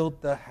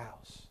filled the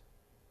house.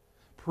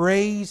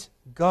 Praise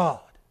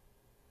God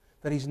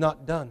that He's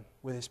not done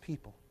with His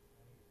people.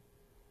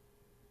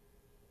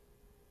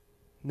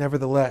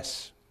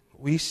 Nevertheless,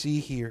 we see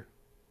here,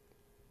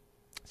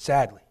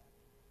 sadly,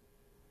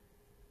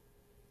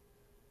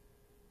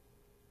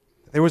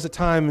 there was a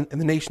time in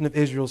the nation of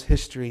Israel's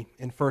history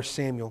in 1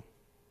 Samuel.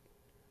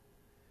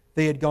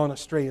 They had gone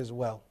astray as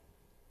well.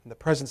 And the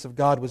presence of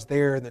God was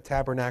there in the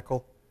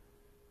tabernacle.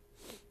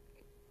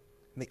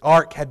 And the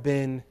ark had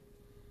been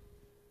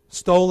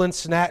stolen,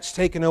 snatched,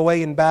 taken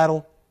away in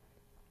battle.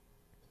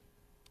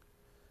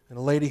 And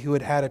a lady who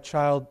had had a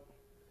child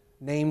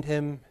named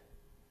him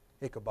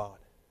Ichabod,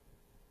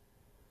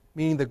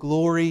 meaning the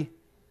glory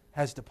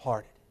has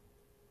departed.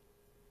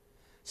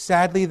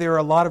 Sadly, there are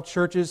a lot of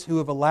churches who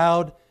have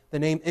allowed the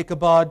name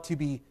Ichabod to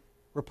be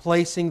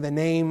replacing the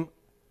name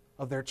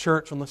of their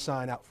church on the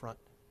sign out front.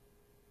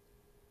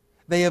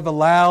 They have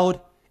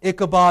allowed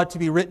Ichabod to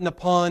be written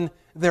upon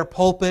their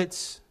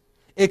pulpits,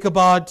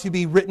 Ichabod to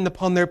be written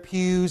upon their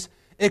pews,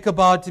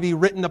 Ichabod to be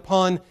written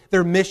upon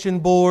their mission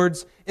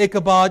boards,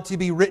 Ichabod to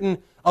be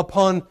written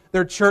upon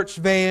their church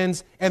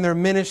vans and their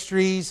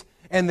ministries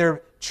and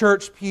their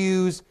church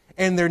pews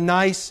and their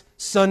nice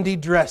Sunday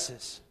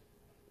dresses.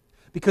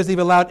 Because they've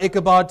allowed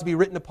Ichabod to be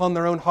written upon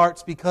their own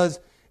hearts, because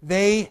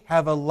they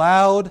have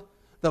allowed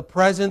the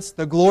presence,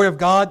 the glory of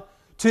God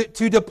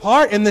to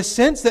depart, in the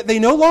sense that they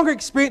no longer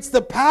experience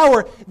the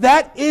power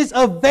that is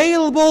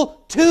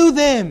available to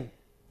them.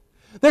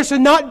 There should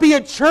not be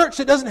a church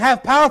that doesn't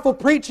have powerful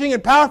preaching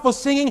and powerful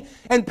singing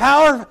and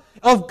power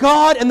of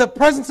God and the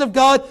presence of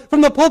God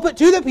from the pulpit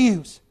to the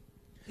pews.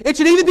 It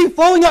should even be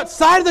flowing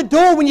outside of the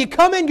door. When you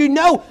come in, you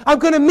know, I'm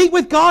going to meet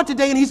with God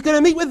today and He's going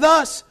to meet with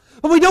us.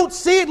 But we don't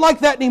see it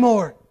like that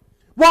anymore.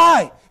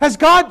 Why? Has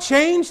God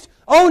changed?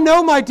 Oh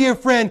no, my dear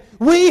friend,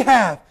 we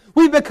have.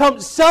 We've become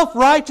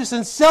self-righteous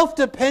and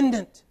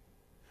self-dependent.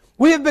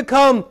 We have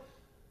become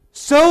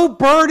so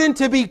burdened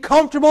to be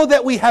comfortable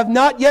that we have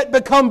not yet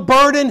become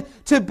burdened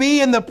to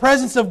be in the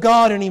presence of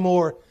God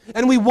anymore.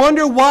 And we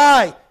wonder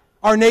why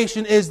our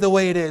nation is the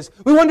way it is.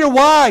 We wonder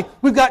why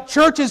we've got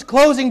churches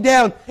closing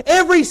down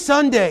every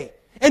Sunday.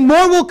 And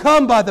more will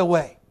come, by the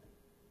way.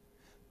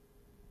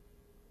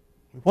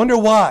 We wonder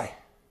why.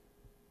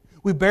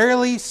 We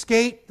barely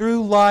skate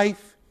through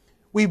life.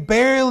 We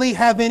barely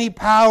have any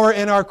power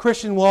in our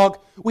Christian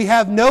walk. We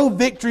have no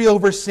victory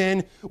over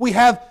sin. We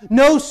have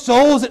no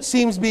souls, it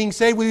seems, being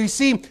saved. We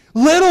see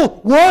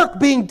little work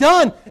being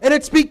done. And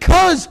it's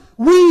because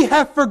we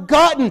have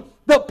forgotten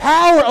the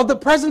power of the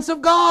presence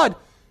of God.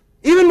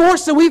 Even more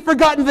so, we've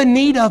forgotten the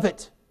need of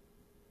it.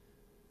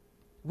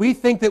 We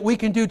think that we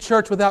can do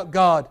church without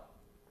God.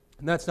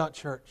 And that's not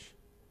church.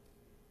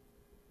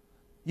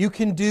 You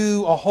can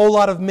do a whole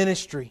lot of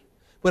ministry,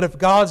 but if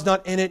God's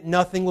not in it,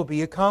 nothing will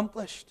be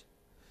accomplished.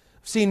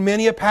 I've seen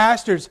many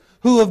pastors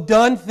who have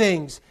done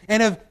things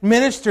and have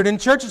ministered in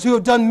churches who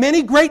have done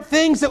many great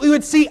things that we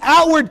would see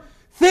outward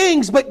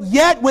things, but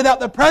yet without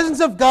the presence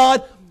of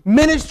God,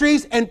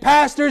 ministries and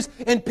pastors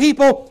and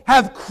people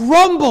have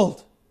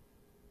crumbled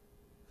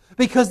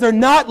because they're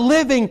not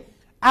living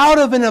out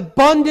of an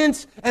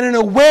abundance and an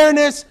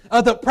awareness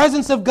of the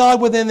presence of God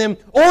within them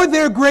or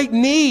their great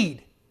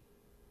need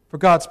for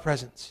God's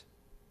presence.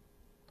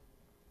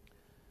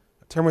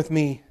 Turn with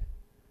me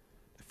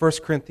to 1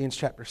 Corinthians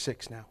chapter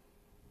 6 now.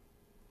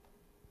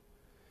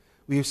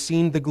 We have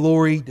seen the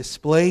glory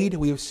displayed.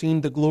 We have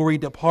seen the glory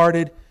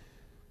departed.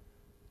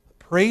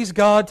 Praise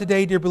God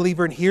today, dear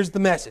believer, and here's the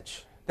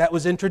message. That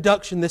was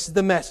introduction. This is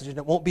the message, and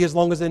it won't be as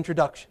long as the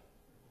introduction.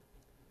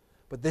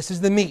 But this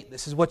is the meat.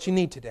 This is what you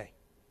need today.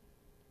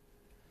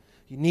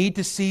 You need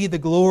to see the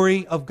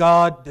glory of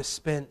God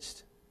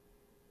dispensed.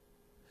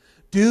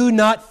 Do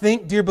not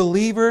think, dear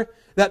believer,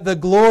 that the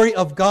glory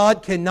of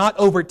God cannot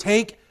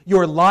overtake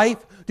your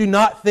life. Do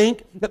not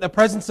think that the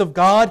presence of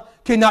God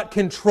cannot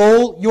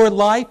control your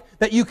life,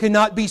 that you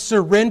cannot be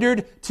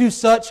surrendered to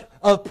such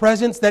a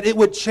presence, that it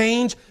would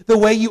change the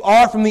way you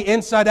are from the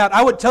inside out.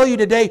 I would tell you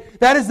today,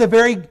 that is the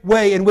very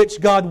way in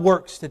which God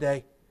works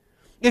today.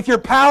 If you're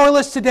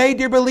powerless today,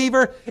 dear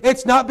believer,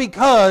 it's not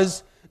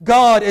because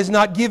God is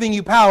not giving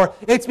you power.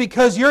 It's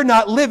because you're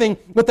not living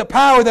with the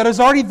power that is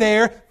already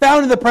there,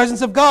 found in the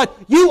presence of God.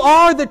 You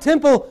are the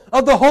temple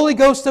of the Holy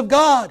Ghost of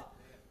God.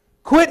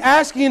 Quit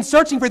asking and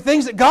searching for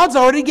things that God's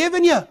already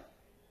given you.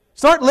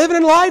 Start living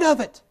in light of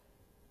it.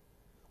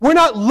 We're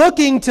not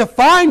looking to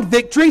find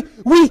victory.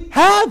 We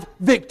have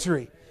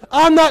victory.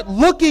 I'm not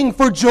looking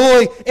for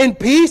joy and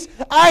peace.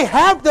 I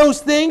have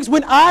those things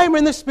when I am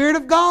in the Spirit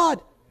of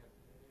God.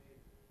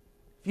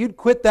 If you'd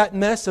quit that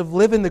mess of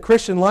living the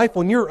Christian life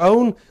on your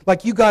own,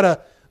 like you got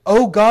to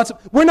owe God.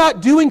 We're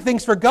not doing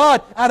things for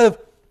God out of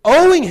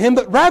owing Him,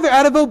 but rather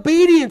out of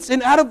obedience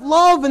and out of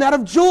love and out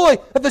of joy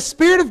of the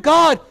Spirit of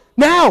God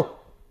now,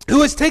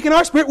 who has taken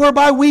our spirit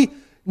whereby we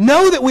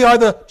know that we are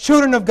the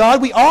children of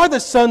God, we are the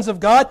sons of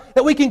God,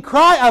 that we can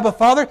cry, Abba,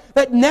 Father,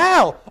 that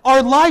now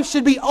our life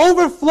should be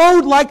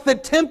overflowed like the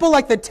temple,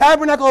 like the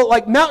tabernacle,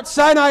 like Mount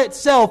Sinai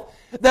itself,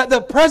 that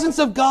the presence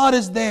of God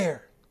is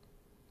there.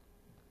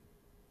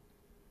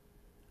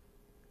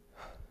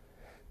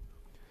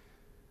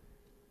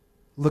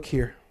 Look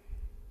here.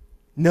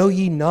 Know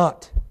ye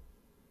not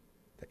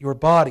that your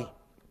body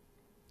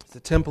is the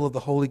temple of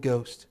the Holy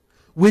Ghost,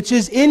 which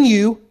is in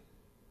you,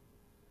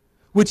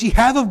 which ye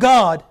have of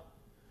God,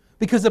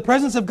 because the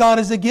presence of God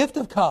is a gift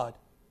of God.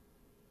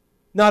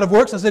 Not of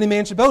works, as any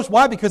man should boast.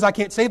 Why? Because I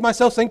can't save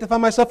myself, sanctify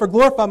myself, or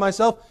glorify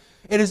myself.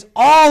 It is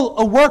all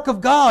a work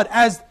of God,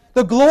 as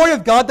the glory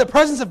of God, the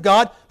presence of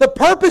God. The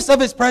purpose of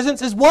His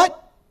presence is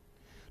what?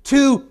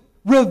 To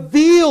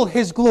reveal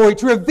His glory,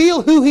 to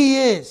reveal who He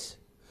is,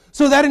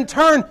 so that in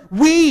turn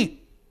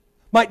we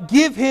might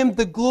give Him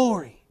the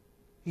glory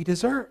He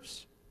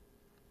deserves.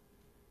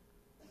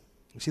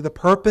 You see, the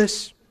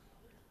purpose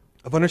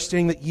of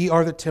understanding that ye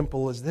are the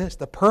temple is this.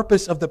 The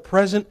purpose of the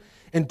present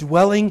and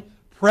dwelling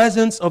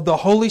presence of the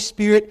Holy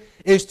Spirit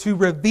is to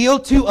reveal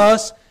to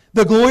us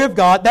the glory of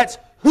God. That's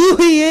who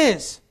He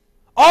is.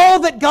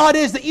 All that God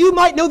is, that you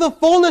might know the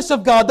fullness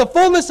of God, the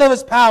fullness of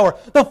His power,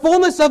 the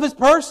fullness of His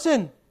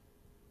person.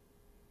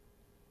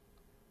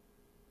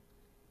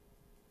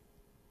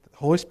 The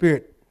Holy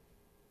Spirit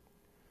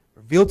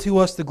revealed to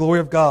us the glory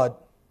of God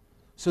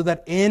so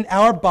that in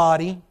our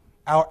body,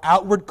 our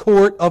outward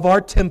court of our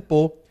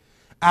temple,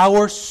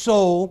 our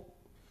soul,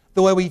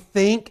 the way we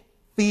think,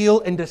 feel,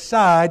 and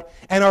decide,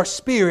 and our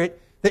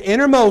spirit, the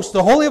innermost,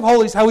 the Holy of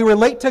Holies, how we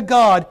relate to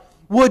God,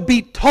 would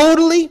be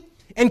totally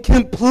and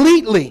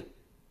completely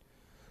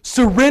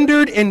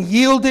surrendered and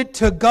yielded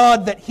to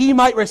God that He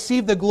might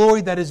receive the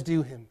glory that is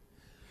due Him.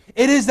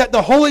 It is that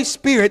the Holy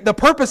Spirit, the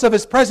purpose of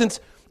His presence,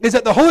 is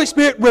that the Holy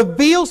Spirit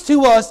reveals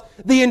to us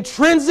the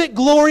intrinsic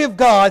glory of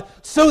God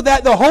so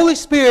that the Holy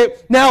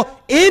Spirit now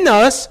in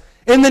us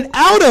and then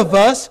out of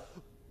us,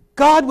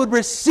 God would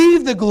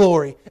receive the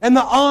glory and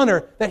the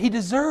honor that He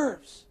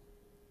deserves.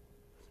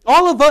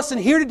 All of us in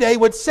here today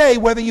would say,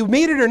 whether you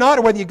mean it or not,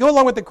 or whether you go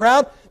along with the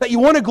crowd, that you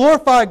want to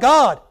glorify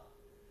God.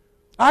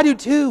 I do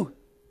too.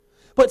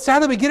 But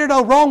sadly, we get it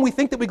all wrong. We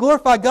think that we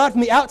glorify God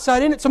from the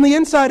outside in. It's from the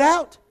inside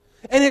out.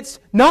 And it's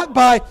not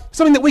by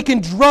something that we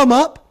can drum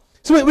up.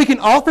 something we can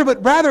offer,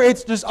 but rather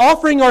it's just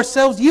offering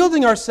ourselves,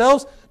 yielding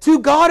ourselves to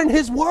God and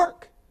His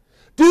work.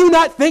 Do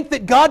not think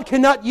that God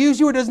cannot use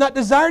you or does not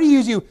desire to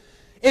use you.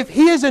 If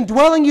He is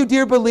indwelling you,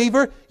 dear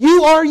believer,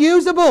 you are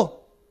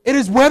usable. It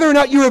is whether or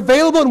not you're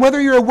available and whether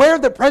you're aware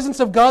of the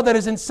presence of God that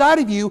is inside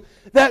of you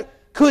that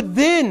could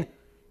then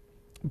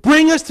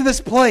bring us to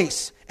this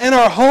place in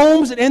our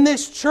homes and in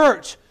this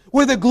church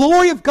where the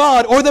glory of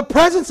God or the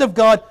presence of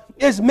God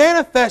is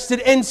manifested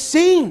and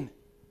seen.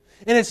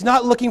 And it's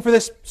not looking for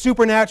this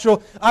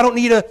supernatural, I don't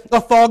need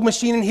a fog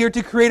machine in here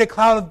to create a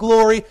cloud of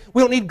glory.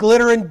 We don't need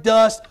glitter and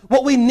dust.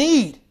 What we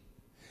need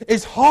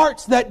is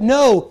hearts that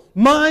know,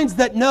 minds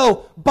that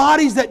know,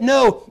 bodies that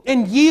know,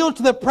 and yield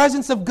to the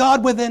presence of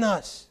God within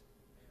us.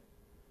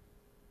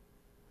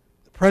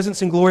 The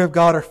presence and glory of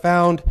God are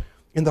found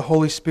in the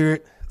Holy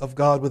Spirit of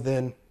God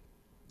within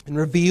and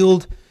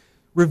revealed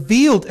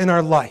in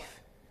our life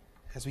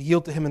as we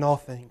yield to Him in all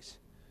things.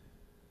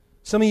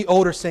 Some of you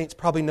older saints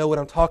probably know what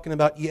I'm talking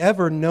about. You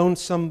ever known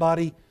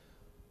somebody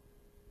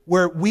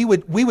where we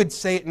would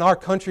say it in our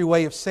country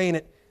way of saying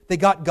it, they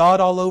got God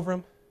all over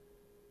them?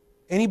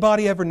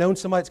 Anybody ever known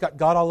somebody that's got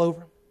God all over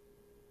them?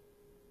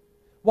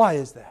 Why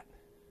is that?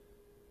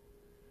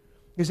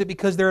 Is it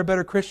because they're a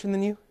better Christian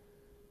than you?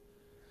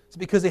 Is it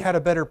because they had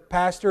a better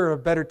pastor or a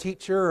better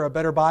teacher or a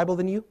better Bible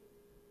than you?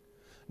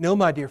 No,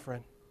 my dear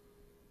friend.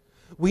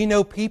 We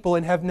know people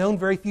and have known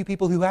very few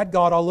people who had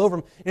God all over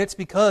them, and it's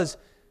because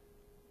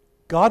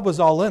God was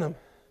all in them,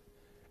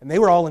 and they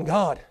were all in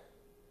God.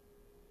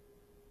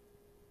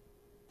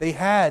 They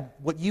had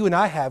what you and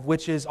I have,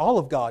 which is all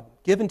of God,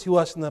 given to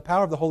us in the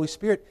power of the Holy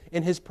Spirit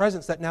in His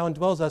presence that now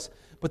indwells us.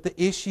 But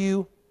the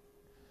issue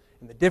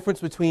and the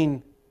difference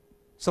between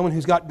someone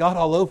who's got God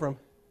all over them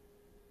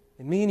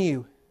and me and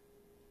you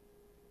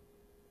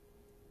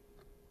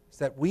is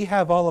that we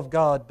have all of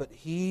God, but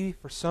He,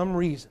 for some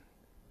reason,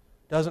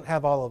 doesn't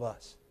have all of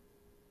us.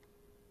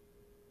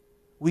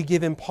 We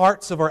give Him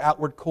parts of our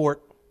outward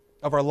court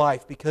of our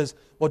life because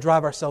we'll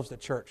drive ourselves to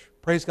church.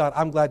 Praise God,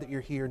 I'm glad that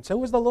you're here, and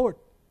so is the Lord.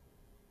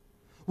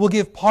 We'll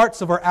give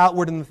parts of our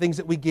outward and the things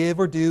that we give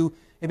or do,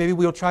 and maybe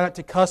we'll try not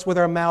to cuss with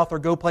our mouth or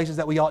go places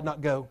that we ought not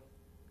go.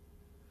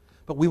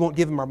 But we won't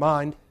give Him our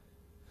mind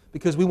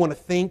because we want to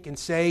think and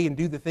say and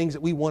do the things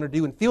that we want to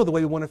do and feel the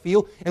way we want to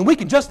feel, and we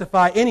can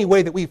justify any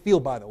way that we feel,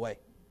 by the way.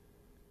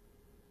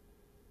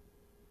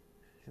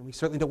 And we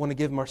certainly don't want to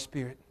give Him our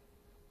spirit,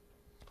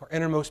 our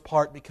innermost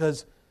part,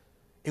 because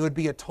it would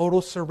be a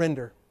total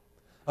surrender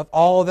of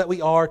all that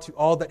we are to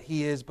all that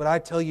He is. But I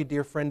tell you,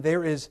 dear friend,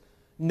 there is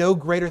no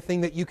greater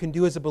thing that you can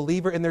do as a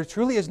believer, and there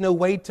truly is no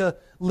way to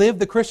live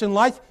the Christian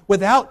life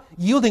without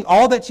yielding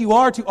all that you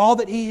are to all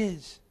that He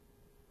is.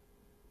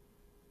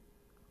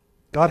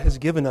 God has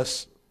given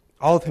us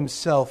all of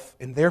Himself,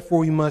 and therefore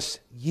we must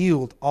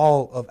yield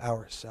all of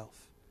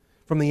ourself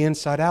from the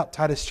inside out.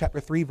 Titus chapter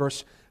 3,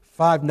 verse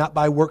 5, not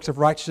by works of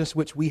righteousness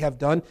which we have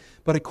done,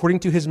 but according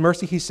to His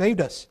mercy He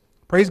saved us.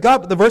 Praise God.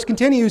 But the verse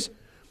continues,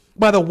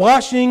 by the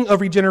washing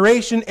of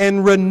regeneration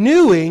and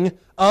renewing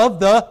of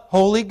the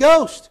Holy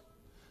Ghost.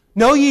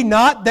 Know ye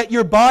not that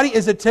your body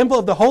is a temple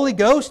of the Holy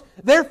Ghost?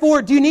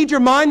 Therefore, do you need your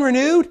mind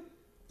renewed?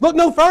 Look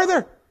no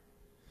further.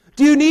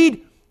 Do you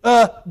need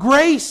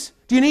grace?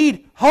 Do you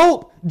need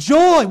hope,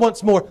 joy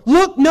once more?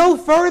 Look no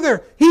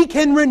further. He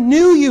can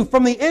renew you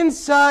from the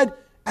inside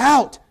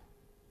out.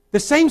 The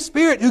same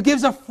Spirit who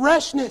gives a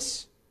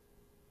freshness.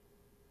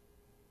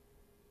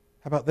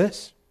 How about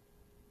this?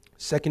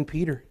 2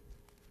 Peter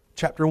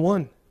chapter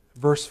 1,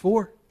 verse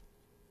 4.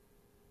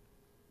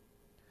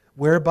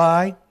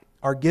 Whereby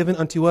are given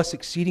unto us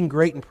exceeding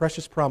great and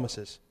precious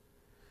promises.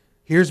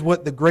 Here's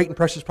what the great and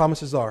precious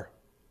promises are.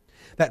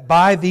 That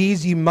by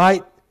these you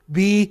might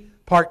be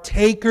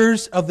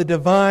partakers of the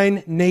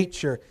divine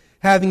nature,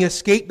 having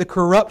escaped the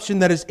corruption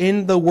that is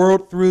in the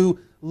world through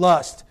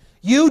lust.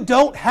 You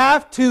don't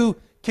have to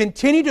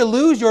continue to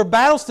lose your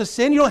battles to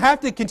sin. You don't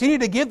have to continue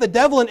to give the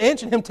devil an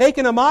inch and him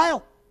taking a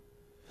mile.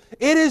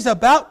 It is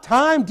about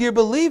time, dear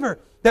believer,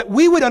 that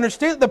we would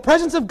understand that the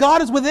presence of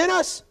God is within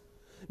us.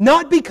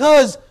 Not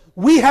because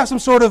we have some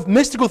sort of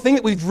mystical thing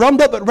that we've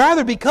drummed up, but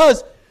rather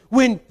because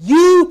when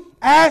you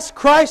ask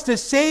Christ to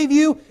save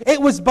you, it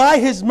was by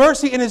His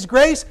mercy and His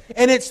grace,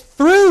 and it's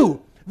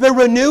through the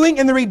renewing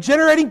and the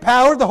regenerating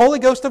power of the Holy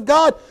Ghost of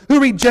God,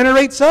 who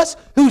regenerates us,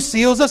 who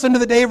seals us unto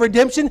the day of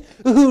redemption,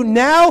 who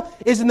now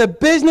is in the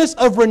business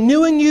of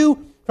renewing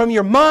you from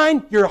your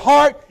mind, your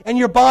heart, and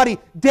your body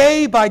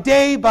day by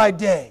day by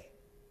day.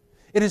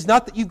 It is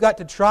not that you've got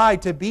to try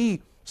to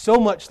be so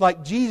much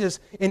like Jesus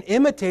in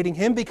imitating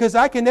Him, because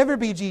I can never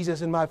be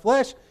Jesus in my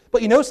flesh.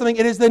 But you know something?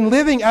 It is then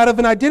living out of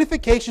an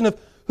identification of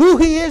who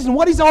He is and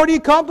what He's already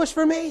accomplished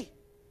for me.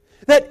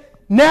 That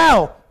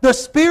now the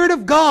Spirit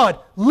of God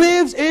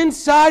lives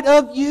inside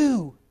of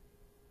you.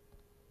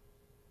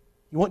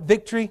 You want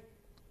victory?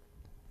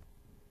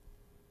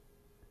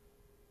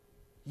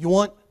 You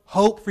want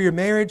hope for your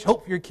marriage,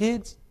 hope for your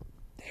kids?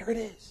 There it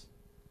is.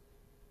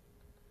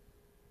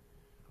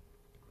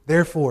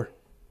 Therefore,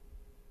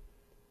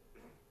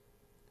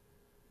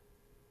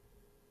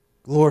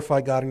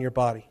 glorify God in your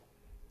body.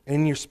 and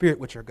in your spirit,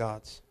 which are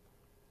God's.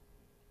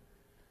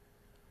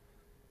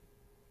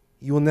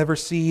 You will never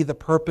see the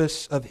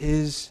purpose of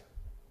His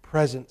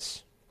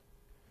presence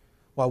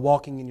while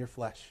walking in your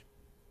flesh.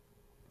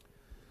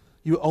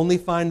 You only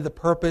find the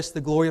purpose,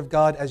 the glory of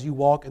God, as you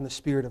walk in the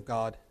Spirit of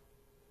God.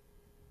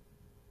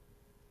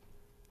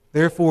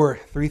 Therefore,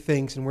 3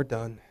 things and we're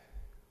done.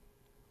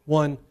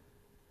 1,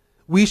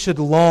 we should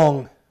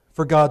long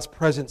for God's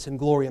presence and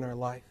glory in our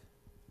life.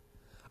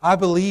 I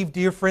believe,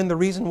 dear friend, the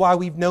reason why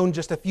we've known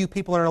just a few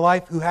people in our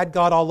life who had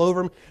God all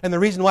over them, and the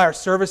reason why our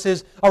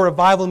services, our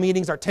revival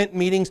meetings, our tent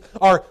meetings,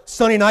 our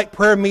Sunday night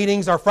prayer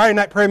meetings, our Friday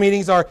night prayer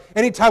meetings, our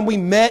anytime we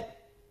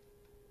met,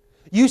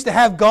 used to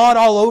have God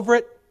all over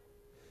it,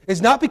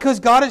 is not because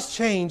God has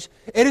changed.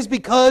 It is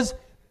because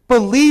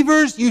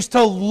believers used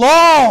to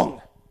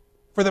long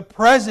for the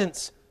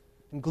presence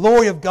and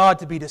glory of God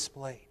to be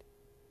displayed.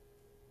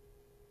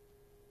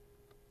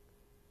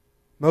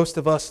 Most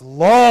of us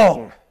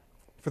long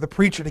for the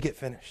preacher to get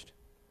finished.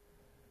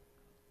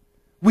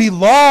 We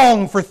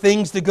long for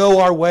things to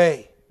go our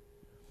way.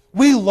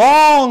 We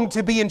long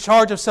to be in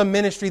charge of some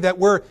ministry that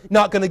we're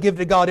not going to give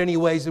to God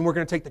anyways and we're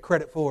going to take the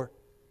credit for.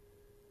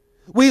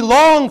 We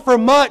long for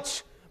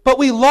much, but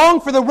we long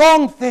for the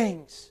wrong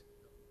things.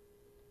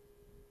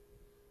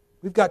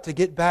 We've got to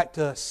get back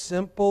to a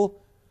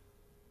simple,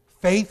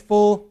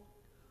 faithful,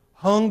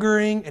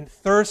 hungering and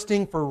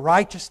thirsting for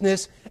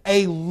righteousness,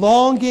 a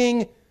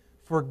longing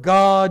for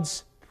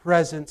God's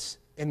presence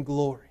and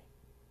glory.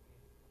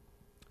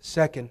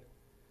 Second,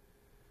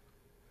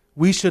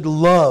 we should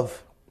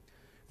love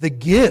the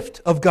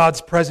gift of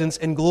God's presence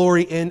and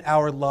glory in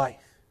our life.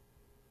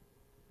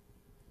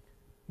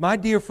 My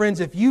dear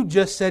friends, if you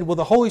just said, well,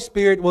 the Holy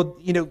Spirit, well,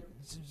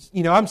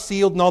 I'm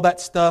sealed and all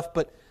that stuff,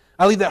 but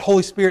I leave that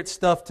Holy Spirit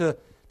stuff to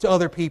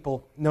other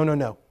people.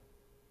 No.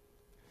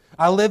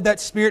 I live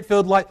that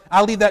Spirit-filled life.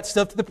 I leave that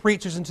stuff to the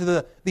preachers and to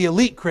the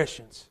elite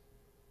Christians.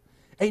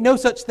 Ain't no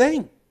such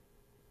thing.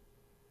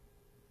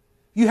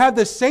 You have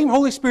the same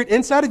Holy Spirit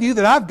inside of you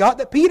that I've got,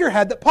 that Peter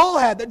had, that Paul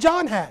had, that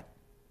John had.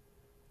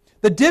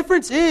 The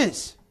difference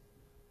is,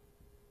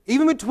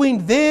 even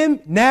between them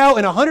now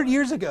and 100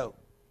 years ago,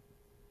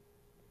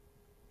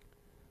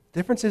 the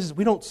difference is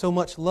we don't so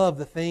much love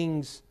the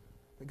things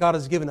that God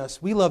has given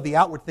us. We love the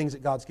outward things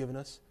that God's given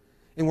us.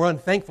 And we're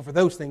unthankful for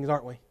those things,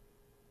 aren't we?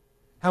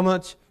 How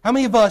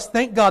many of us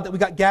thank God that we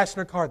got gas in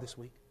our car this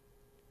week?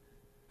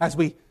 As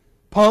we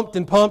pumped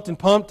and pumped and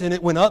pumped and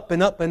it went up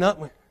and up and up.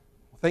 Well,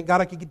 thank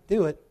God I could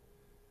do it.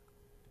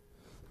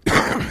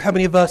 How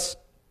many of us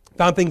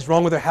found things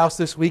wrong with our house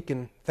this week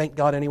and thank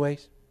God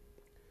anyways?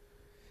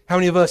 How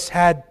many of us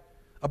had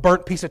a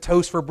burnt piece of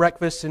toast for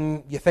breakfast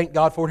and you thank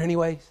God for it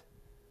anyways?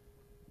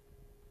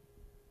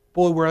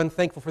 Boy, we're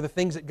unthankful for the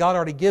things that God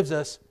already gives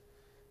us.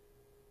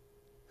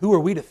 Who are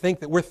we to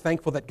think that we're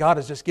thankful that God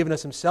has just given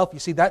us Himself? You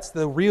see, that's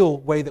the real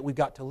way that we've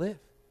got to live.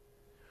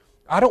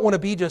 I don't want to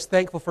be just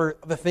thankful for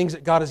the things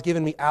that God has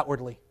given me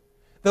outwardly.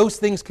 Those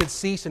things could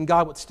cease and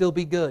God would still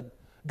be good.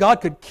 God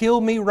could kill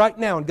me right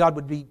now and God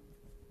would be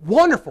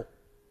wonderful.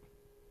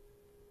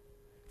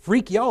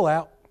 Freak y'all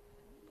out.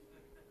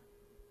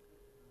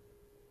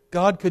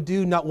 God could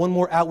do not one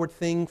more outward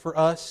thing for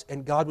us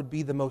and God would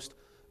be the most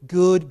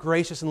good,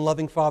 gracious, and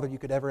loving Father you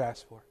could ever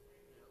ask for.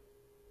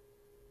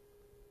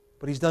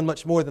 But He's done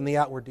much more than the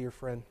outward, dear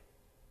friend.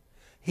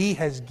 He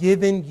has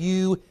given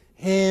you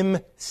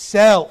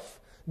Himself.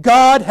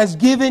 God has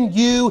given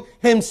you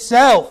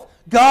Himself.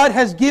 God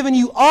has given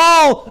you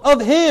all of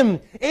Him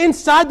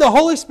inside the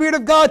Holy Spirit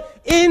of God,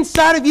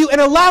 inside of you,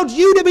 and allowed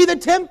you to be the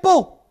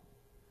temple.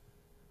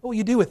 What will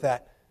you do with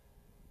that?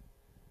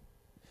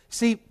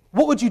 See,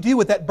 what would you do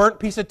with that burnt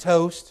piece of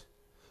toast,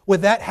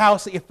 with that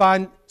house that you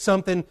find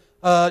something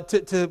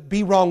to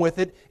be wrong with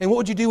it, and what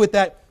would you do with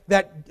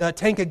that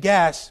tank of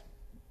gas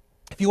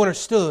if you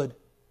understood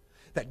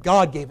that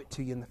God gave it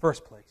to you in the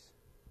first place?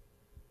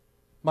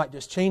 Might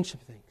just change some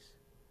things.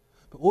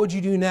 But what would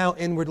you do now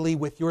inwardly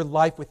with your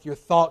life, with your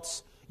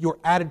thoughts, your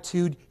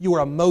attitude, your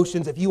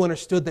emotions, if you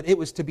understood that it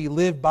was to be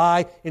lived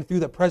by and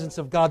through the presence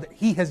of God, that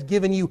He has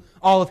given you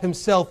all of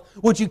Himself?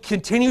 Would you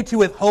continue to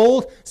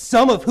withhold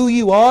some of who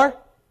you are?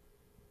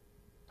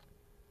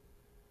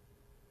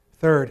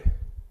 Third,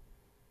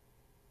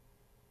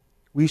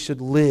 we should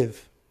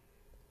live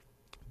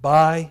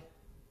by,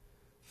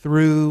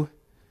 through,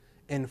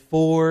 and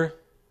for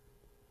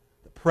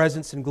the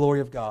presence and glory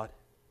of God.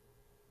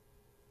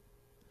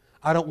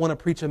 I don't want to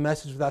preach a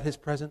message without His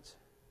presence.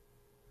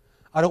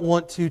 I don't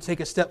want to take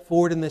a step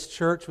forward in this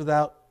church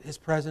without His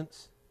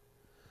presence.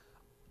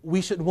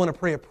 We shouldn't want to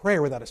pray a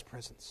prayer without His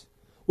presence.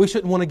 We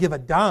shouldn't want to give a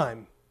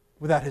dime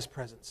without His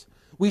presence.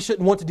 We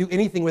shouldn't want to do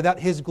anything without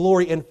His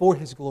glory and for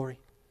His glory.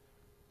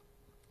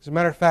 As a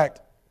matter of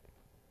fact,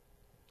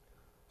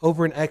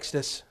 over in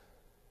Exodus,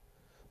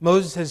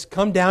 Moses has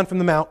come down from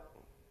the mount.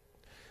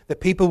 The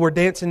people were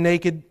dancing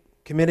naked,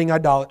 committing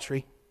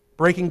idolatry,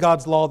 breaking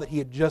God's law that He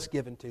had just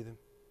given to them.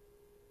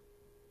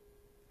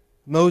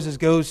 Moses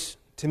goes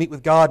to meet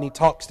with God and he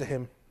talks to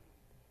Him.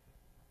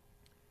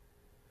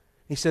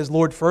 He says,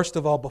 Lord, first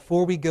of all,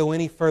 before we go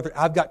any further,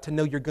 I've got to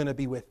know You're going to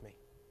be with me.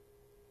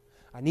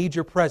 I need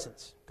your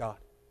presence, God.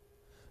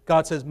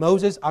 God says,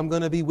 Moses, I'm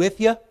going to be with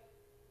you.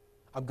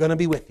 I'm going to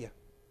be with you.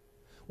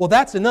 Well,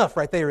 that's enough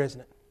right there,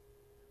 isn't it?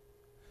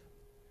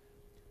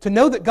 To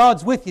know that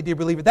God's with you, dear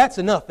believer, that's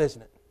enough,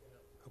 isn't it?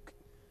 Okay.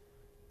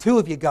 2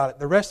 of you got it.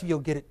 The rest of you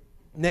will get it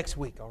next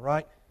week, all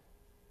right?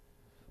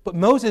 But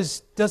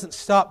Moses doesn't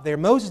stop there.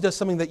 Moses does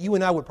something that you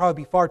and I would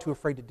probably be far too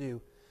afraid to do.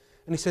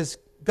 And he says,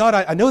 God,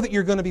 I know that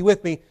you're going to be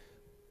with me.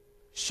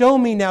 Show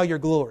me now your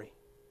glory.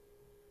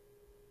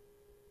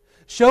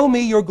 Show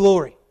me your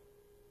glory.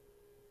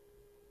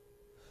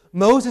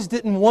 Moses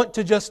didn't want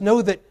to just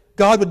know that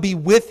God would be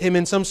with him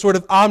in some sort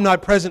of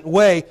omnipresent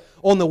way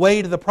on the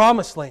way to the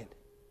promised land.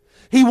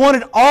 He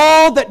wanted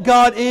all that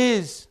God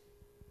is,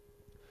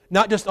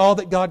 not just all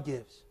that God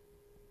gives.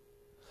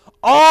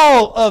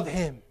 All of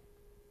Him.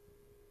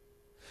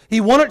 He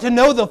wanted to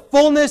know the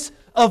fullness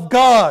of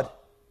God.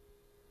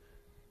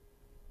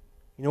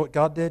 You know what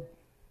God did?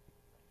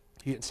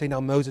 He didn't say,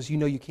 now Moses, you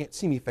know you can't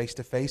see me face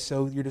to face,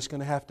 so you're just going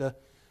to have to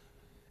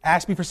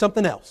ask me for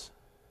something else.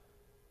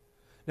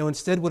 No,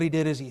 instead what He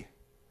did is He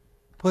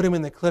put him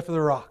in the cliff of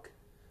the rock.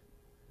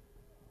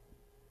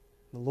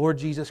 The Lord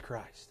Jesus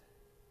Christ.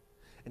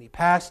 And He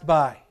passed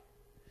by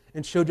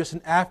and showed just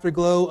an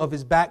afterglow of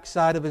His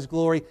backside of His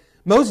glory.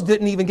 Moses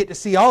didn't even get to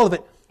see all of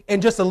it.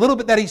 And just a little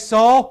bit that he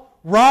saw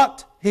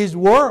rocked his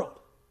world.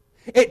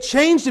 It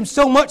changed him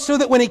so much so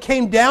that when he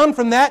came down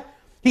from that,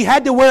 he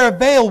had to wear a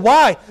veil.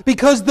 Why?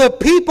 Because the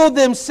people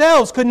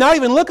themselves could not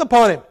even look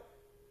upon him.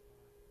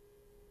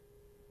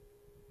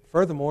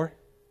 Furthermore,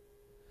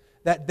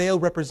 that veil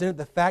represented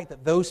the fact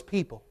that those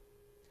people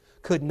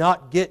could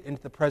not get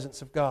into the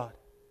presence of God.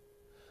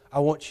 I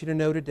want you to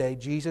know today,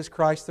 Jesus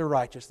Christ the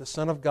righteous, the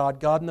Son of God,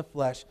 God in the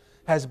flesh,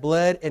 has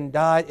bled and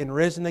died and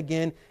risen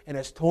again and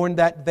has torn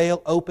that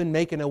veil open,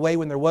 making a way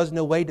when there was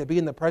no way to be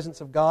in the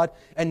presence of God.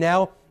 And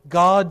now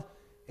God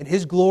and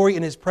His glory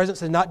and His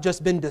presence has not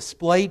just been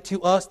displayed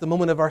to us the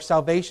moment of our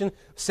salvation.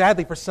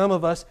 Sadly, for some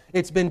of us,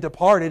 it's been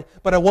departed.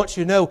 But I want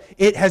you to know,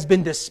 it has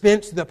been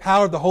dispensed through the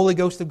power of the Holy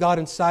Ghost of God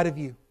inside of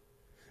you.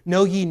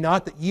 Know ye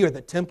not that ye are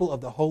the temple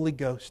of the Holy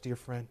Ghost, dear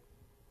friend?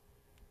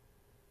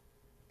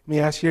 Let me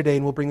ask you today,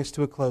 and we'll bring this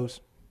to a close.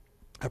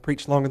 I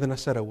preached longer than I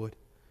said I would.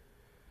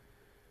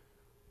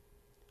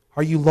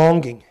 Are you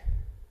longing?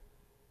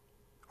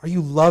 Are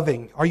you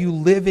loving? Are you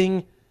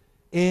living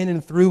in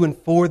and through and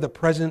for the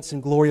presence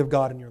and glory of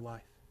God in your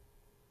life?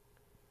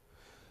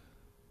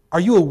 Are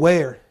you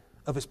aware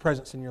of His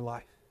presence in your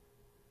life?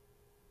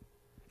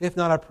 If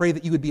not, I pray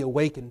that you would be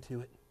awakened to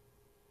it.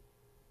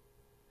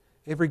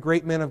 Every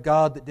great man of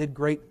God that did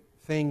great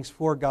things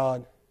for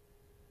God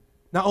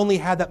not only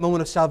had that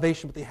moment of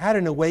salvation, but they had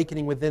an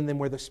awakening within them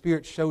where the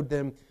Spirit showed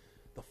them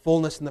the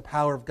fullness and the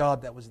power of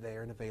God that was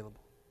there and available.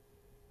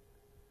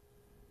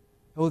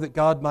 Oh, that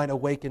God might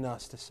awaken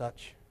us to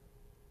such.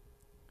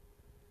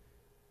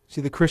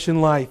 See, the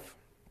Christian life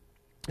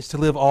is to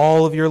live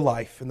all of your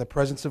life in the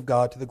presence of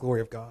God to the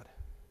glory of God.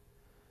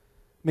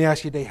 Let me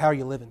ask you today, how are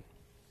you living?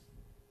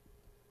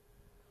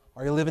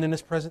 Are you living in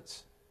His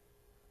presence?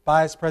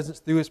 By His presence,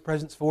 through His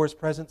presence, for His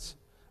presence?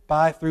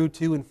 By, through,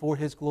 to, and for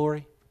His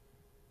glory?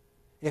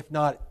 If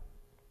not,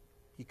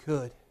 you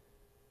could.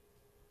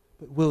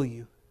 But will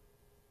you?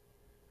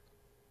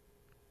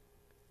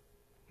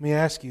 Let me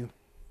ask you,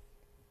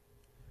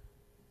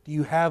 do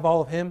you have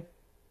all of Him?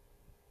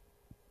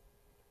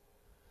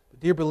 But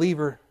dear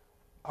believer,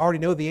 I already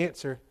know the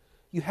answer.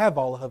 You have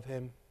all of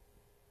Him.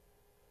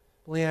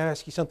 But let me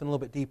ask you something a little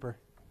bit deeper.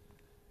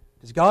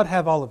 Does God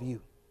have all of you?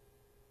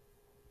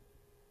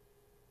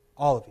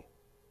 All of you.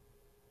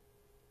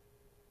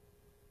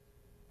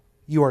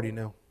 You already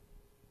know.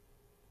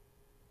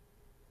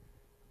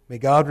 May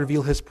God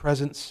reveal His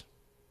presence,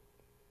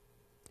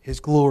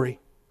 His glory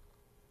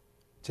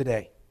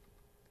today,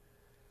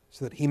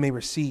 so that He may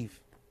receive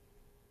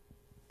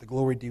the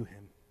glory due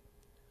Him.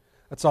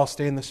 Let's all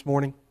stand this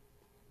morning.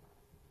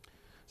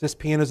 This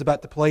piano is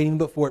about to play, even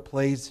before it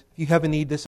plays. If you have a need this